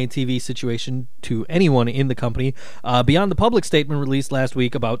the TNA TV situation to anyone in the company beyond the public statement released last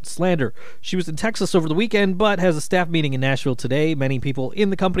week about slander. She was in Texas over the weekend, but has a staff meeting in Nashville today. Many people in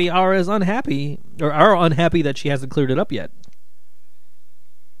the company are unhappy that she hasn't cleared it up yet.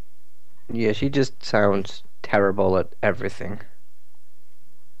 Yeah, she just sounds terrible at everything.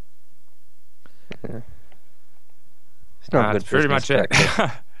 Yeah. It's not good. That's pretty much it.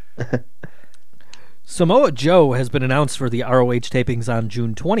 Samoa Joe has been announced for the ROH tapings on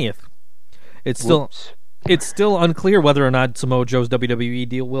June 20th. It's still unclear whether or not Samoa Joe's WWE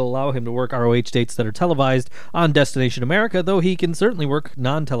deal will allow him to work ROH dates that are televised on Destination America, though he can certainly work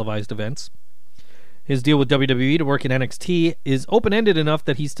non-televised events. His deal with WWE to work in NXT is open-ended enough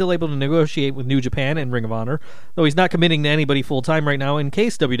that he's still able to negotiate with New Japan and Ring of Honor, though he's not committing to anybody full-time right now in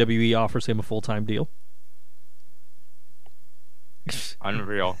case WWE offers him a full-time deal.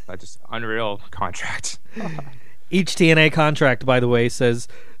 Unreal. That's just unreal contract. Each TNA contract, by the way, says,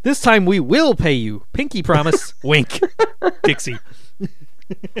 "This time we will pay you. Pinky promise." Wink. Dixie.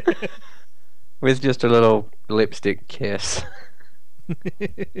 With just a little lipstick kiss.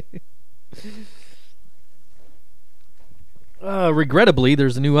 Regrettably,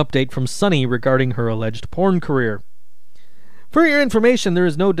 there's a new update from Sunny regarding her alleged porn career. For your information, there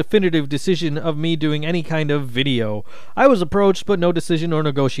is no definitive decision of me doing any kind of video. I was approached, but no decision or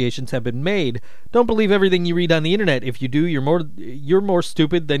negotiations have been made. Don't believe everything you read on the internet. If you do, you're more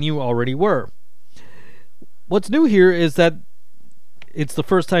stupid than you already were. What's new here is that it's the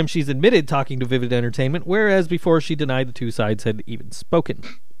first time she's admitted talking to Vivid Entertainment, whereas before she denied the two sides had even spoken.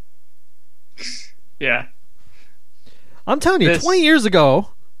 Yeah. I'm telling you, 20 years ago,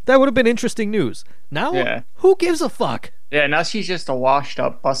 that would have been interesting news. Now, who gives a fuck? Yeah, now she's just a washed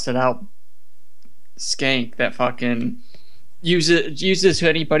up, busted out skank that fucking uses to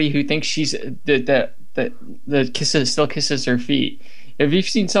anybody who thinks she's that still kisses her feet. If you've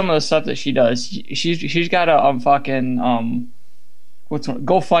seen some of the stuff that she does, she's got a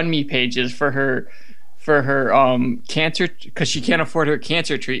GoFundMe pages for her cancer, because she can't afford her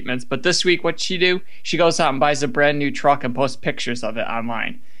cancer treatments. But this week, what'd she do? She goes out and buys a brand new truck and posts pictures of it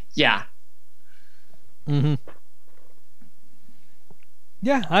online. Yeah. Mm-hmm.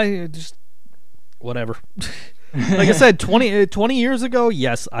 Yeah, I just... whatever. Like I said, 20 years ago,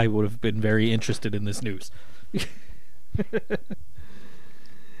 yes, I would have been very interested in this news.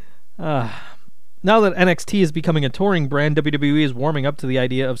 Now that NXT is becoming a touring brand, WWE is warming up to the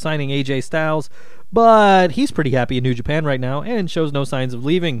idea of signing AJ Styles, but he's pretty happy in New Japan right now and shows no signs of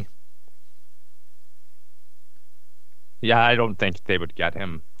leaving. Yeah, I don't think they would get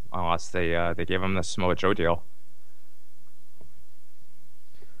him unless they gave him the Samoa Joe deal.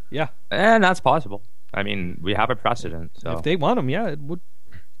 Yeah. And that's possible. I mean, we have a precedent. So. If they want him, yeah, it would.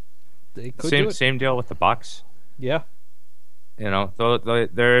 They could do it. Same deal with the Bucks. Yeah. You know,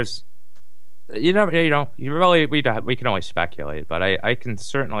 there's... we can only speculate, but I can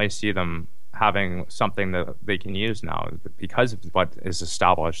certainly see them having something that they can use now because of what is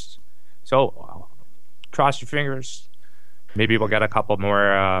established. So, cross your fingers. Maybe we'll get a couple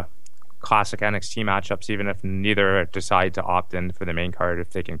more classic NXT matchups, even if neither decide to opt in for the main card, if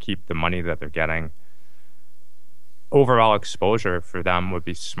they can keep the money that they're getting. Overall exposure for them would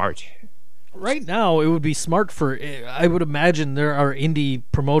be smart. Right now, it would be smart for... I would imagine there are indie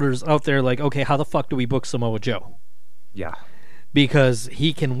promoters out there like, okay, how the fuck do we book Samoa Joe? Yeah. Because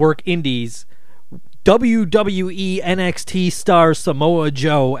he can work indies. WWE NXT star Samoa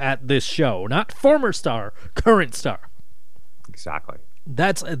Joe at this show. Not former star, current star. Exactly.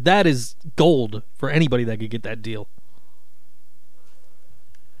 That is gold for anybody that could get that deal.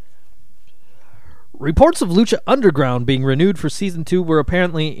 Reports of Lucha Underground being renewed for Season 2 were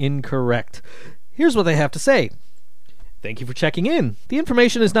apparently incorrect. Here's what they have to say. Thank you for checking in. The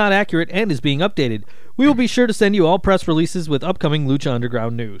information is not accurate and is being updated. We will be sure to send you all press releases with upcoming Lucha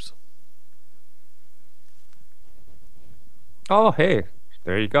Underground news. Oh, hey.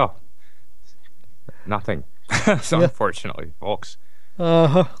 There you go. Nothing. So unfortunately, folks.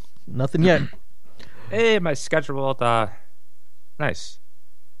 Nothing yet. Hey, my scheduled... Nice.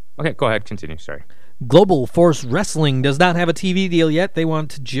 Okay, go ahead. Continue. Sorry. Global Force Wrestling does not have a TV deal yet. They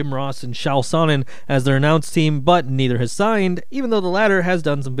want Jim Ross and Shao Sonnen as their announced team, but neither has signed, even though the latter has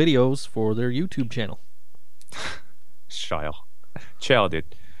done some videos for their YouTube channel. Child,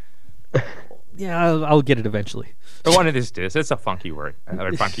 dude. Yeah, I'll get it eventually. But one of these days, it's a funky word,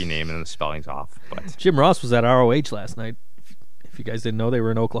 a funky name, and the spelling's off. But Jim Ross was at ROH last night. If you guys didn't know, they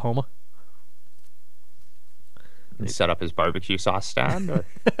were in Oklahoma. and set up his barbecue sauce stand? Or?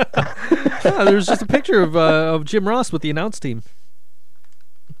 Yeah, there's just a picture of Jim Ross with the announce team.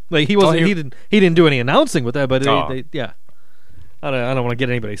 Like he wasn't, he didn't do any announcing with that, but yeah. I don't want to get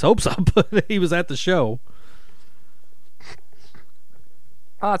anybody's hopes up, but he was at the show.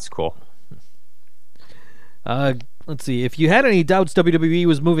 Oh, that's cool. Let's see. If you had any doubts WWE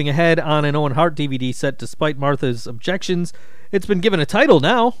was moving ahead on an Owen Hart DVD set despite Martha's objections, it's been given a title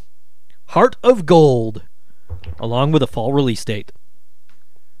now. Heart of Gold, along with a fall release date.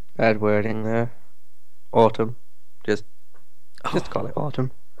 Bad wording there. Autumn. Just call it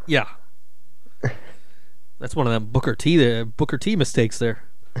autumn. Yeah. That's one of them Booker T mistakes there.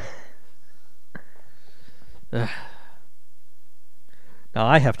 Now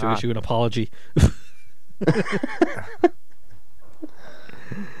I have to issue an apology.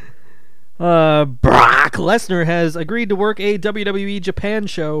 Brock Lesnar has agreed to work a WWE Japan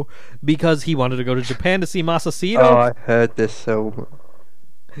show because he wanted to go to Japan to see Masa Saito. Oh, I heard this so.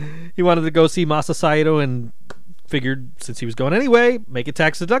 He wanted to go see Masa Saito and figured since he was going anyway, make it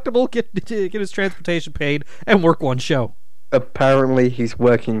tax deductible, get his transportation paid, and work one show. Apparently, he's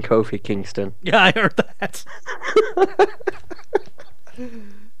working Kofi Kingston. Yeah, I heard that.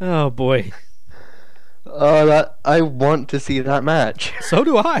 Oh boy. Oh, I want to see that match. So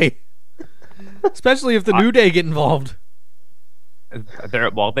do I. Especially if the New Day get involved.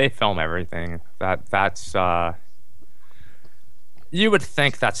 They film everything. That's you would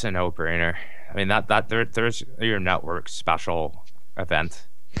think that's a no-brainer. I mean there's your network special event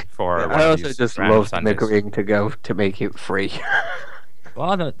for. I also just love them agreeing to go to make it free.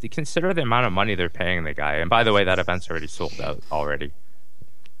 Well, consider the amount of money they're paying the guy. And by the way, that event's already sold out already.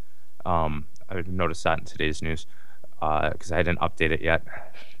 I noticed that in today's news because I didn't update it yet.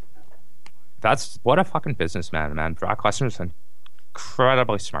 That's what a fucking businessman, man. Brock Lesnar's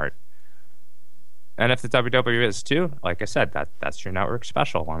incredibly smart. And if the WWE is too, like I said, that's your network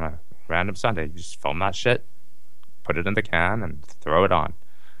special on a random Sunday. You just film that shit, put it in the can, and throw it on.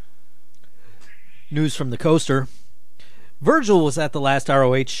 News from the Coaster. Virgil was at the last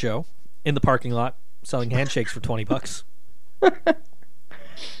ROH show in the parking lot selling handshakes for $20.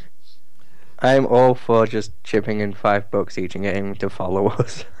 I'm all for just chipping in $5 each and getting to follow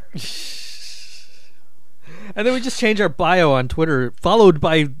us. And then we just change our bio on Twitter, followed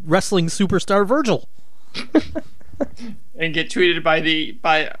by wrestling superstar Virgil, and get tweeted by the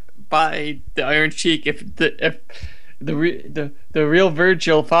Iron Sheik. If the real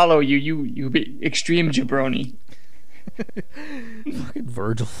Virgil follow you be extreme jabroni. Fucking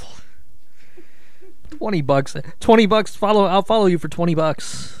Virgil. $20. $20. I'll follow you for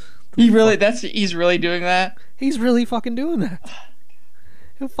 $20. He's really doing that. He's really fucking doing that.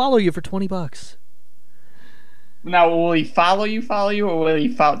 He'll follow you for $20. Now, will he follow you, or will he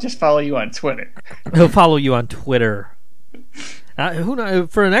just follow you on Twitter? He'll follow you on Twitter. Who knows?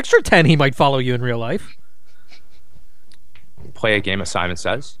 For an extra 10, he might follow you in real life. Play a game of Simon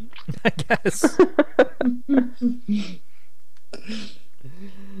Says. I guess.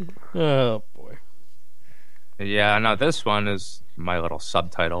 Oh boy. Yeah, no, this one is my little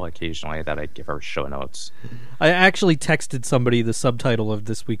subtitle occasionally that I give our show notes. I actually texted somebody the subtitle of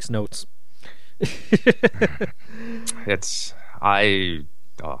this week's notes.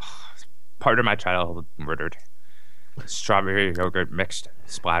 Part of my childhood murdered. Strawberry yogurt mixed,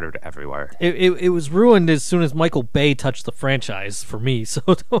 splattered everywhere. It was ruined as soon as Michael Bay touched the franchise for me. So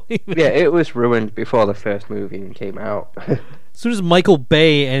don't even... Yeah, it was ruined before the first movie came out. As soon as Michael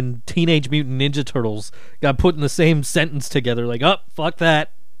Bay and Teenage Mutant Ninja Turtles got put in the same sentence together, like, fuck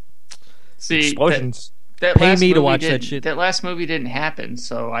that. See, explosions. That Pay me to watch that shit. That last movie didn't happen,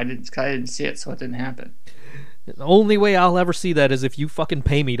 so I didn't see it, so it didn't happen. The only way I'll ever see that is if you fucking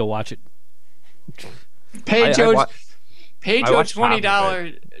pay me to watch it. Pay Joe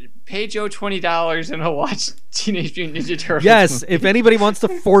 $20. Pay Joe $20 and I'll watch Teenage Mutant Ninja Turtles. Yes, if anybody wants to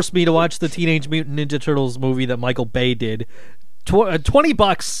force me to watch the Teenage Mutant Ninja Turtles movie that Michael Bay did,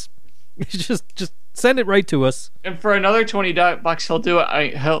 $20. Just send it right to us. And for another $20, he'll do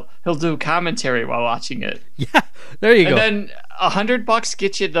it. He'll do commentary while watching it. Yeah, there you go. And then $100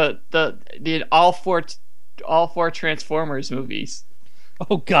 gets you the all four Transformers movies.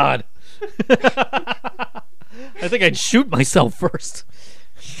 Oh God. I think I'd shoot myself first.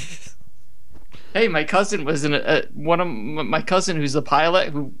 Hey, my cousin was in my cousin who's a pilot,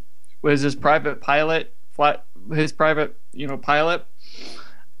 who was his private pilot, pilot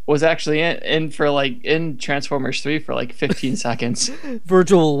was actually in Transformers 3 for like 15 seconds.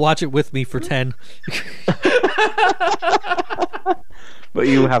 Virgil will watch it with me for 10. But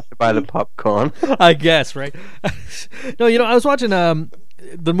you have to buy the popcorn. I guess, right? No, I was watching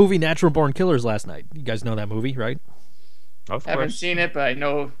the movie Natural Born Killers last night. You guys know that movie, right? Of I haven't course. seen it, but I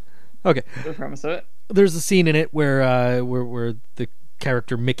know Okay. the premise of it. There's a scene in it where the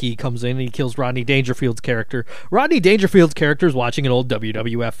character Mickey comes in and he kills Rodney Dangerfield's character. Rodney Dangerfield's character is watching an old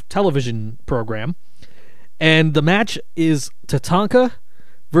WWF television program, and the match is Tatanka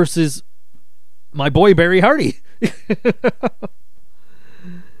versus my boy Barry Hardy.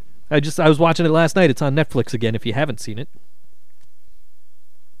 I was watching it last night. It's on Netflix again if you haven't seen it.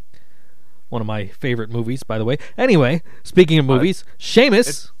 One of my favorite movies, by the way. Anyway, speaking of movies,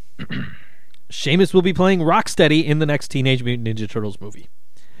 Sheamus will be playing Rocksteady in the next Teenage Mutant Ninja Turtles movie.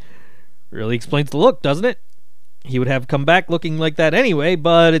 Really explains the look, doesn't it? He would have come back looking like that anyway,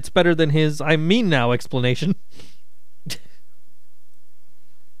 but it's better than his "I mean now" explanation.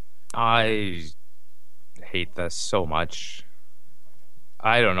 I hate this so much.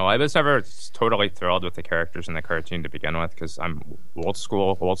 I don't know. I was never totally thrilled with the characters in the cartoon to begin with because I'm old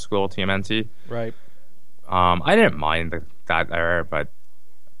school TMNT. Right. I didn't mind that era, but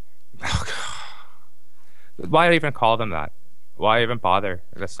why even call them that? Why even bother?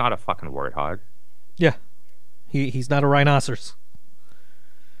 That's not a fucking warthog. Yeah. He's not a rhinoceros.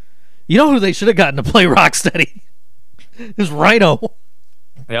 You know who they should have gotten to play Rocksteady? Is Rhino.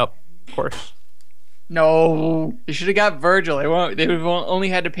 Yep, of course. No, they should have got Virgil. They would have only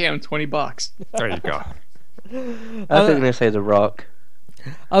had to pay him $20. There you go. I was going to say The Rock.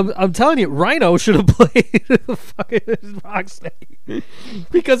 I'm telling you, Rhino should have played fucking Rocksteady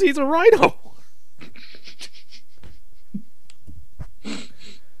because he's a rhino.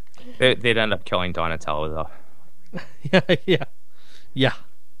 They'd end up killing Donatello though, Yeah.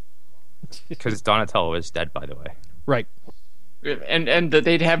 because Donatello is dead, by the way. Right. And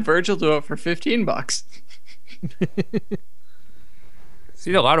they'd have Virgil do it for $15.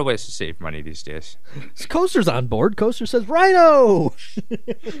 See, a lot of ways to save money these days. Coaster's on board. Coaster says Rhino.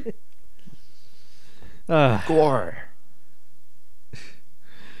 Gore.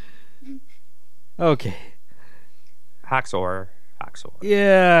 Okay. Haxor.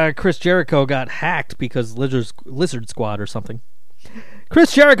 Yeah, Chris Jericho got hacked because Lizard Squad or something.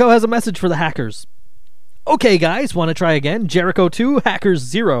 Chris Jericho has a message for the hackers. Okay, guys, want to try again? Jericho 2, Hackers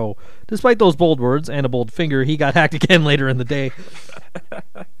 0. Despite those bold words and a bold finger, he got hacked again later in the day.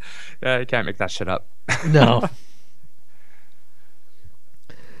 Yeah, you can't make that shit up. No.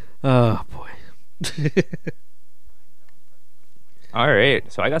 Oh, boy. All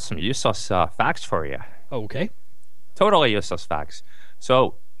right, so I got some useless facts for you. Okay. Totally useless facts.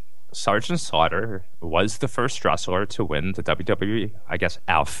 So, Sergeant Slaughter was the first wrestler to win the WWE, I guess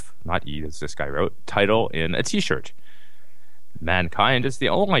F, not E as this guy wrote, title in a t-shirt. Mankind is the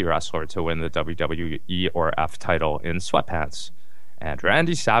only wrestler to win the WWE or F title in sweatpants. And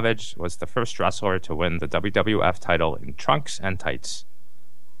Randy Savage was the first wrestler to win the WWF title in trunks and tights.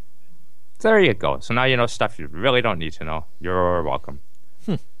 There you go. So now you know stuff you really don't need to know. You're welcome.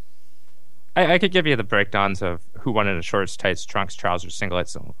 I could give you the breakdowns of who won in the shorts, tights, trunks, trousers,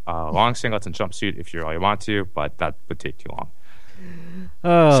 singlets, long singlets, and jumpsuit if you really want to, but that would take too long.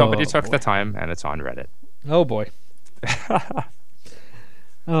 Oh, Somebody took boy. the time, and it's on Reddit. Oh, boy.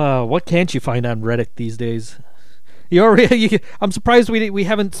 What can't you find on Reddit these days? I'm surprised we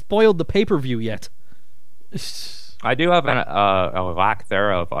haven't spoiled the pay-per-view yet. I do have a lack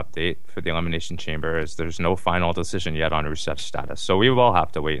thereof update for the Elimination Chamber, as there's no final decision yet on Rusev's status, so we will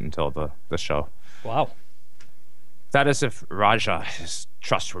have to wait until the show. Wow. That is if Raja is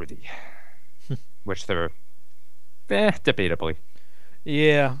trustworthy, which they're debatably.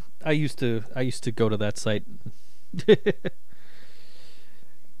 Yeah, I used to go to that site.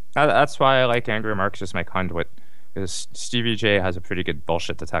 That's why I like Angry Marks as my conduit, because Stevie J has a pretty good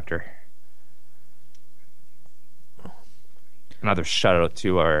bullshit detector. Another shout out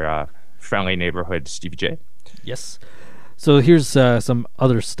to our friendly neighborhood Stevie J. Yes. So here's some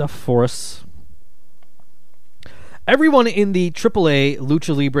other stuff for us. Everyone in the AAA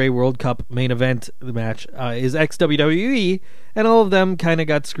Lucha Libre World Cup main event match is ex-WWE, and all of them kind of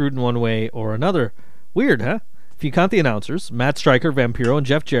got screwed in one way or another. Weird, huh? If you count the announcers, Matt Stryker, Vampiro, and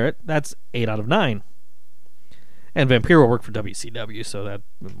Jeff Jarrett, that's 8 out of 9. And Vampiro worked for WCW, so that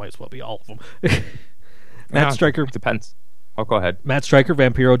might as well be all of them. Matt Stryker. Depends. Oh, go ahead. Matt Stryker,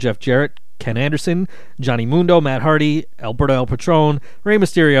 Vampiro, Jeff Jarrett, Ken Anderson, Johnny Mundo, Matt Hardy, Alberto El Patron, Rey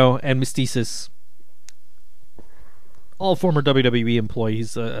Mysterio, and Mysticis. All former WWE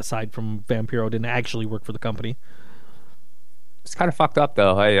employees, aside from Vampiro, didn't actually work for the company. It's kind of fucked up,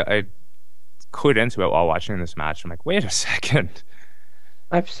 though. I clued into it while watching this match. I'm like, wait a second.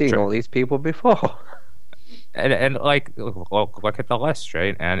 I've seen all these people before. And like, look at the list,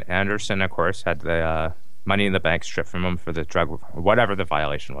 right? And Anderson, of course, had the Money in the Bank stripped from him for the drug, whatever the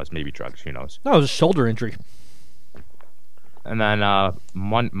violation was, maybe drugs, who knows. No, it was a shoulder injury. And then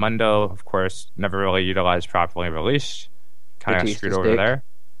Mundo, of course, never really utilized properly, released. Kind of screwed over there.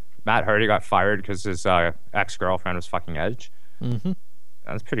 Matt Hardy got fired because his ex-girlfriend was fucking Edge. Mm-hmm.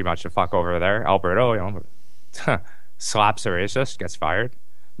 That's pretty much a fuck over there. Alberto, slaps a racist, gets fired.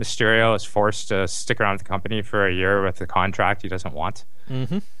 Mysterio is forced to stick around with the company for a year with a contract he doesn't want.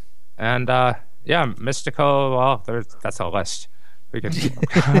 Mm-hmm. And Mystico, well, that's a list. We can.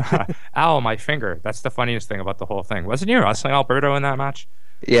 Ow, my finger. That's the funniest thing about the whole thing. Wasn't you wrestling Alberto in that match?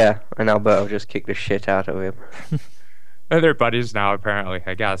 Yeah, and Alberto just kicked the shit out of him. They're buddies now, apparently,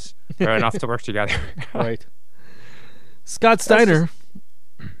 I guess. They're enough to work together. Right. Scott Steiner.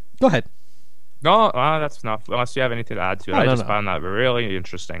 Go ahead. No, that's enough. Unless you have anything to add to it. I just found that really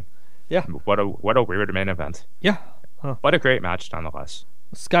interesting. Yeah. What a weird main event. Yeah. Huh. What a great match, nonetheless.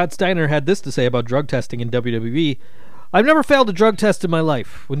 Scott Steiner had this to say about drug testing in WWE. I've never failed a drug test in my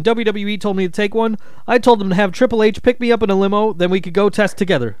life. When WWE told me to take one, I told them to have Triple H pick me up in a limo, then we could go test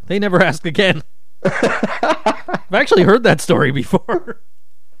together. They never asked again. I've actually heard that story before.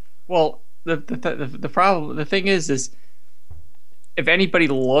 Well, the problem, the thing is if anybody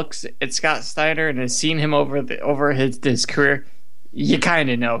looks at Scott Steiner and has seen him over his career, you kind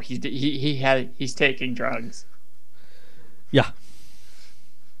of know he's taking drugs. Yeah.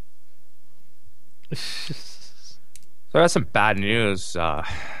 So that's some bad news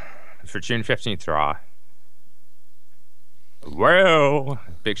for June 15th Raw. Well,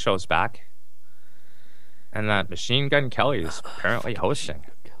 Big Show's back. And that Machine Gun Kelly is apparently hosting.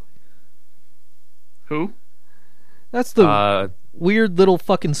 Who? That's the weird little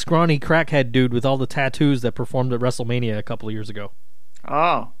fucking scrawny crackhead dude with all the tattoos that performed at WrestleMania a couple of years ago.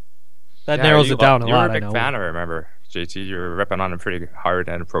 Oh. That narrows it down a lot, You were a I big know. fan, I remember. JT, you were ripping on him pretty hard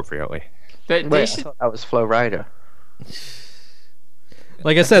and appropriately. I thought that was Flo Rida.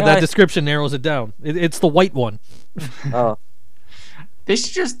 Like I said, that description narrows it down. It's the white one. Oh. They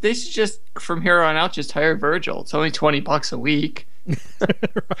should just from here on out just hire Virgil. It's only $20 a week.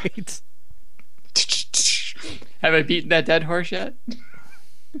 Right. Have I beaten that dead horse yet?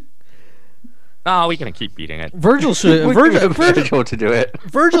 No, we can keep beating it. Virgil should Virgil to do it.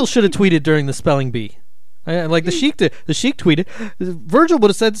 Virgil should have tweeted during the spelling bee. Like the Sheik did. The Sheik tweeted. Virgil would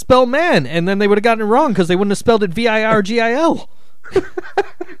have said spell man, and then they would have gotten it wrong because they wouldn't have spelled it VIRGIL.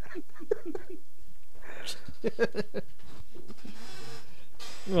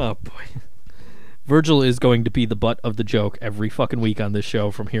 Oh boy. Virgil is going to be the butt of the joke every fucking week on this show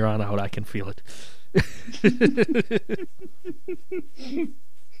from here on out. I can feel it.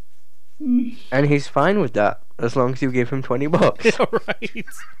 And he's fine with that as long as you give him $20. Yeah, right.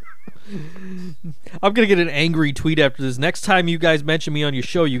 I'm gonna get an angry tweet after this. Next time you guys mention me on your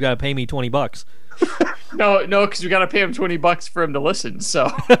show, you gotta pay me $20. No, because we gotta pay him $20 for him to listen.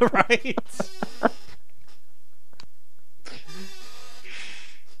 So Right.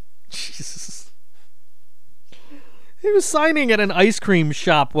 Jesus. He was signing at an ice cream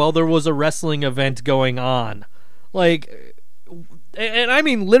shop while there was a wrestling event going on. Like, and I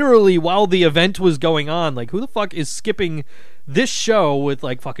mean literally while the event was going on. Like, who the fuck is skipping this show with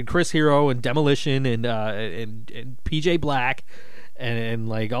like fucking Chris Hero and Demolition and PJ Black and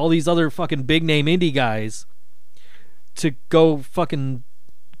like all these other fucking big name indie guys to go fucking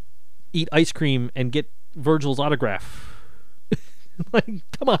eat ice cream and get Virgil's autograph? Like,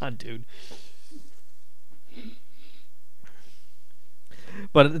 come on, dude.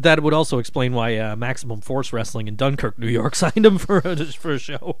 But that would also explain why Maximum Force Wrestling in Dunkirk, New York, signed him for a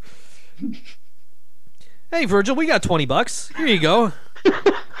show. Hey, Virgil, we got $20. Here you go.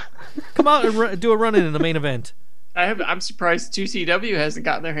 Come out and do a run-in in the main event. I'm surprised 2CW hasn't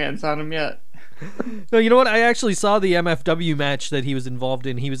gotten their hands on him yet. No, you know what? I actually saw the MFW match that he was involved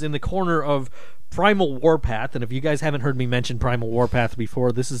in. He was in the corner of Primal Warpath, and if you guys haven't heard me mention Primal Warpath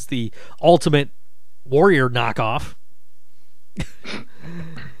before, this is the Ultimate Warrior knockoff.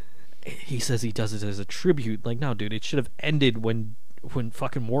 He says he does it as a tribute. Like, no, dude, it should have ended when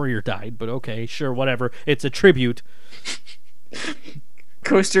fucking Warrior died, but okay, sure, whatever. It's a tribute.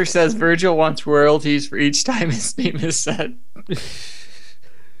 Coaster says Virgil wants royalties for each time his name is said.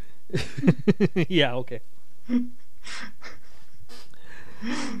 Yeah, okay.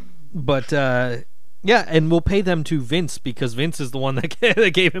 But yeah, and we'll pay them to Vince because Vince is the one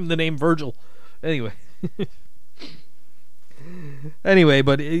that gave him the name Virgil. Anyway,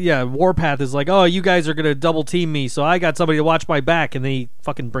 but yeah, Warpath is like, oh, you guys are gonna double team me, so I got somebody to watch my back, and then he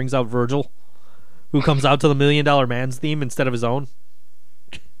fucking brings out Virgil, who comes out to the $1 Million Man's theme instead of his own.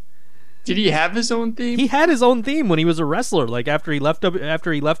 Did he have his own theme? He had his own theme when he was a wrestler. Like after he left the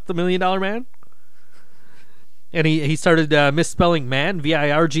 $1 Million Man. And he started misspelling man,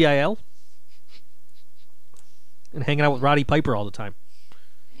 Virgil, and hanging out with Roddy Piper all the time.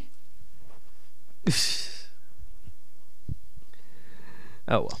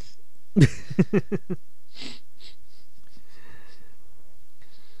 Oh, well.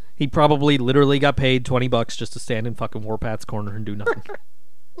 He probably literally got paid $20 just to stand in fucking Warpath's corner and do nothing.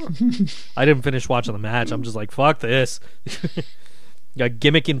 I didn't finish watching the match. I'm just like, fuck this. Got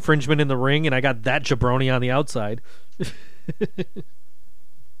gimmick infringement in the ring, and I got that jabroni on the outside.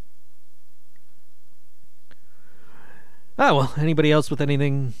 Oh, well, anybody else with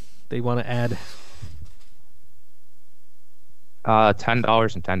anything they want to add?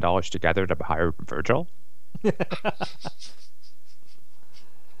 $10 and $10 together to hire Virgil.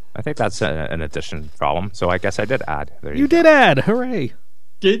 I think that's an addition problem. So I guess I did add. There You did add. Hooray.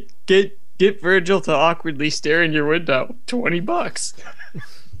 Get Virgil to awkwardly stare in your window. $20.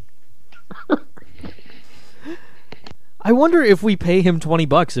 I wonder if we pay him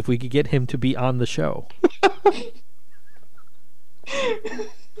 $20 if we could get him to be on the show.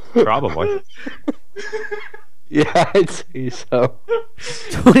 Probably. Yeah, I'd say so.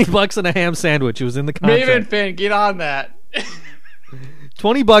 $20 and a ham sandwich. It was in the contract. Maven fan, get on that.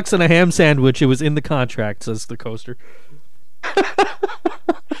 $20 and a ham sandwich. It was in the contract, says the coaster.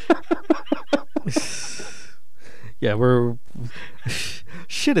 Yeah, we're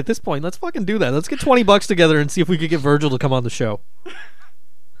shit at this point. Let's fucking do that. Let's get $20 together and see if we could get Virgil to come on the show.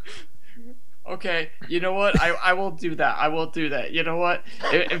 Okay, you know what? I will do that. I will do that. You know what?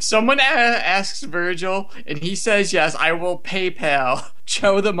 If someone asks Virgil and he says yes, I will PayPal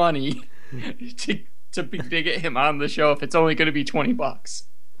Joe the money to get him on the show if it's only going to be $20.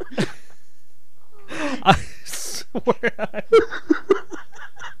 I swear.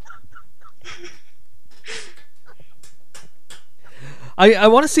 I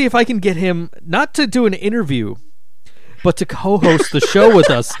want to see if I can get him not to do an interview, but to co-host the show with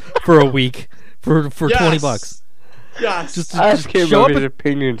us for a week for Yes. $20. Yes. Just Ask him show about up, his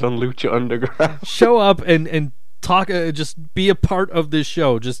opinions on Lucha Underground. show up and talk. Just be a part of this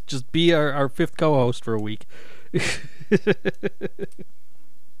show. Just be our fifth co-host for a week.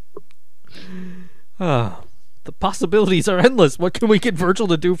 The possibilities are endless. What can we get Virgil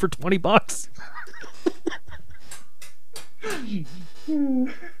to do for $20?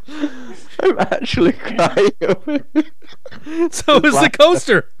 I'm actually crying over it. So is the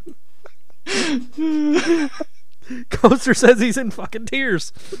coaster. Coaster says he's in fucking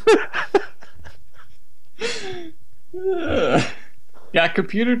tears. Got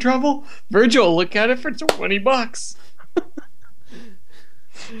computer trouble? Virgil will look at it for $20.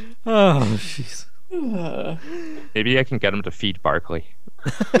 Oh, jeez. Maybe I can get him to feed Barkley.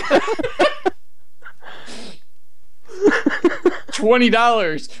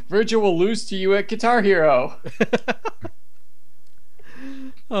 $20. Virgil will lose to you at Guitar Hero.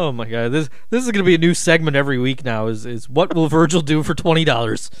 Oh my god, this is going to be a new segment every week now. Is what will Virgil do for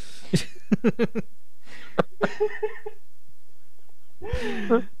 $20?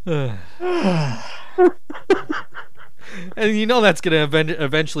 And you know that's going to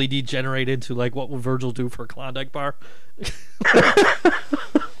eventually degenerate into like what will Virgil do for a Klondike bar?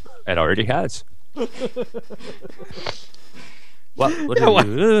 It already has. What would Yeah, what-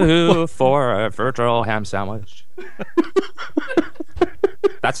 you do for a Virgil ham sandwich?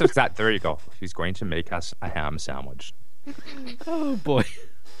 That's exact. There you go. He's going to make us a ham sandwich Oh boy.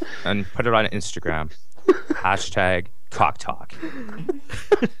 and put it on Instagram. Hashtag cock talk.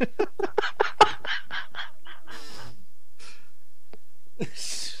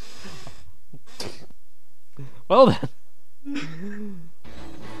 Well then.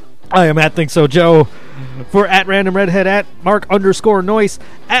 I am at Think So Joe. For at Random Redhead, at Mark_Noise,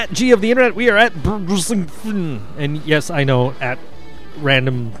 at G of the Internet, we are at and yes, I know, at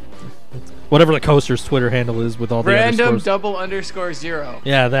random, whatever the coaster's Twitter handle is with all the Random underscores. _0.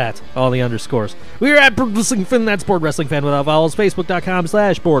 Yeah, that. All the underscores. We are at Board Wrestling Fan. That's Board Wrestling Fan without vowels.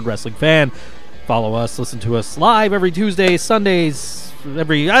 Facebook.com/Board Wrestling Fan. Follow us. Listen to us live every Tuesday, Sundays.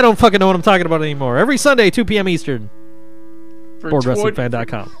 I don't fucking know what I'm talking about anymore. Every Sunday, 2 p.m. Eastern. For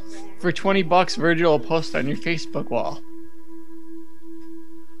BoardWrestlingFan.com. For $20, Virgil will post on your Facebook wall.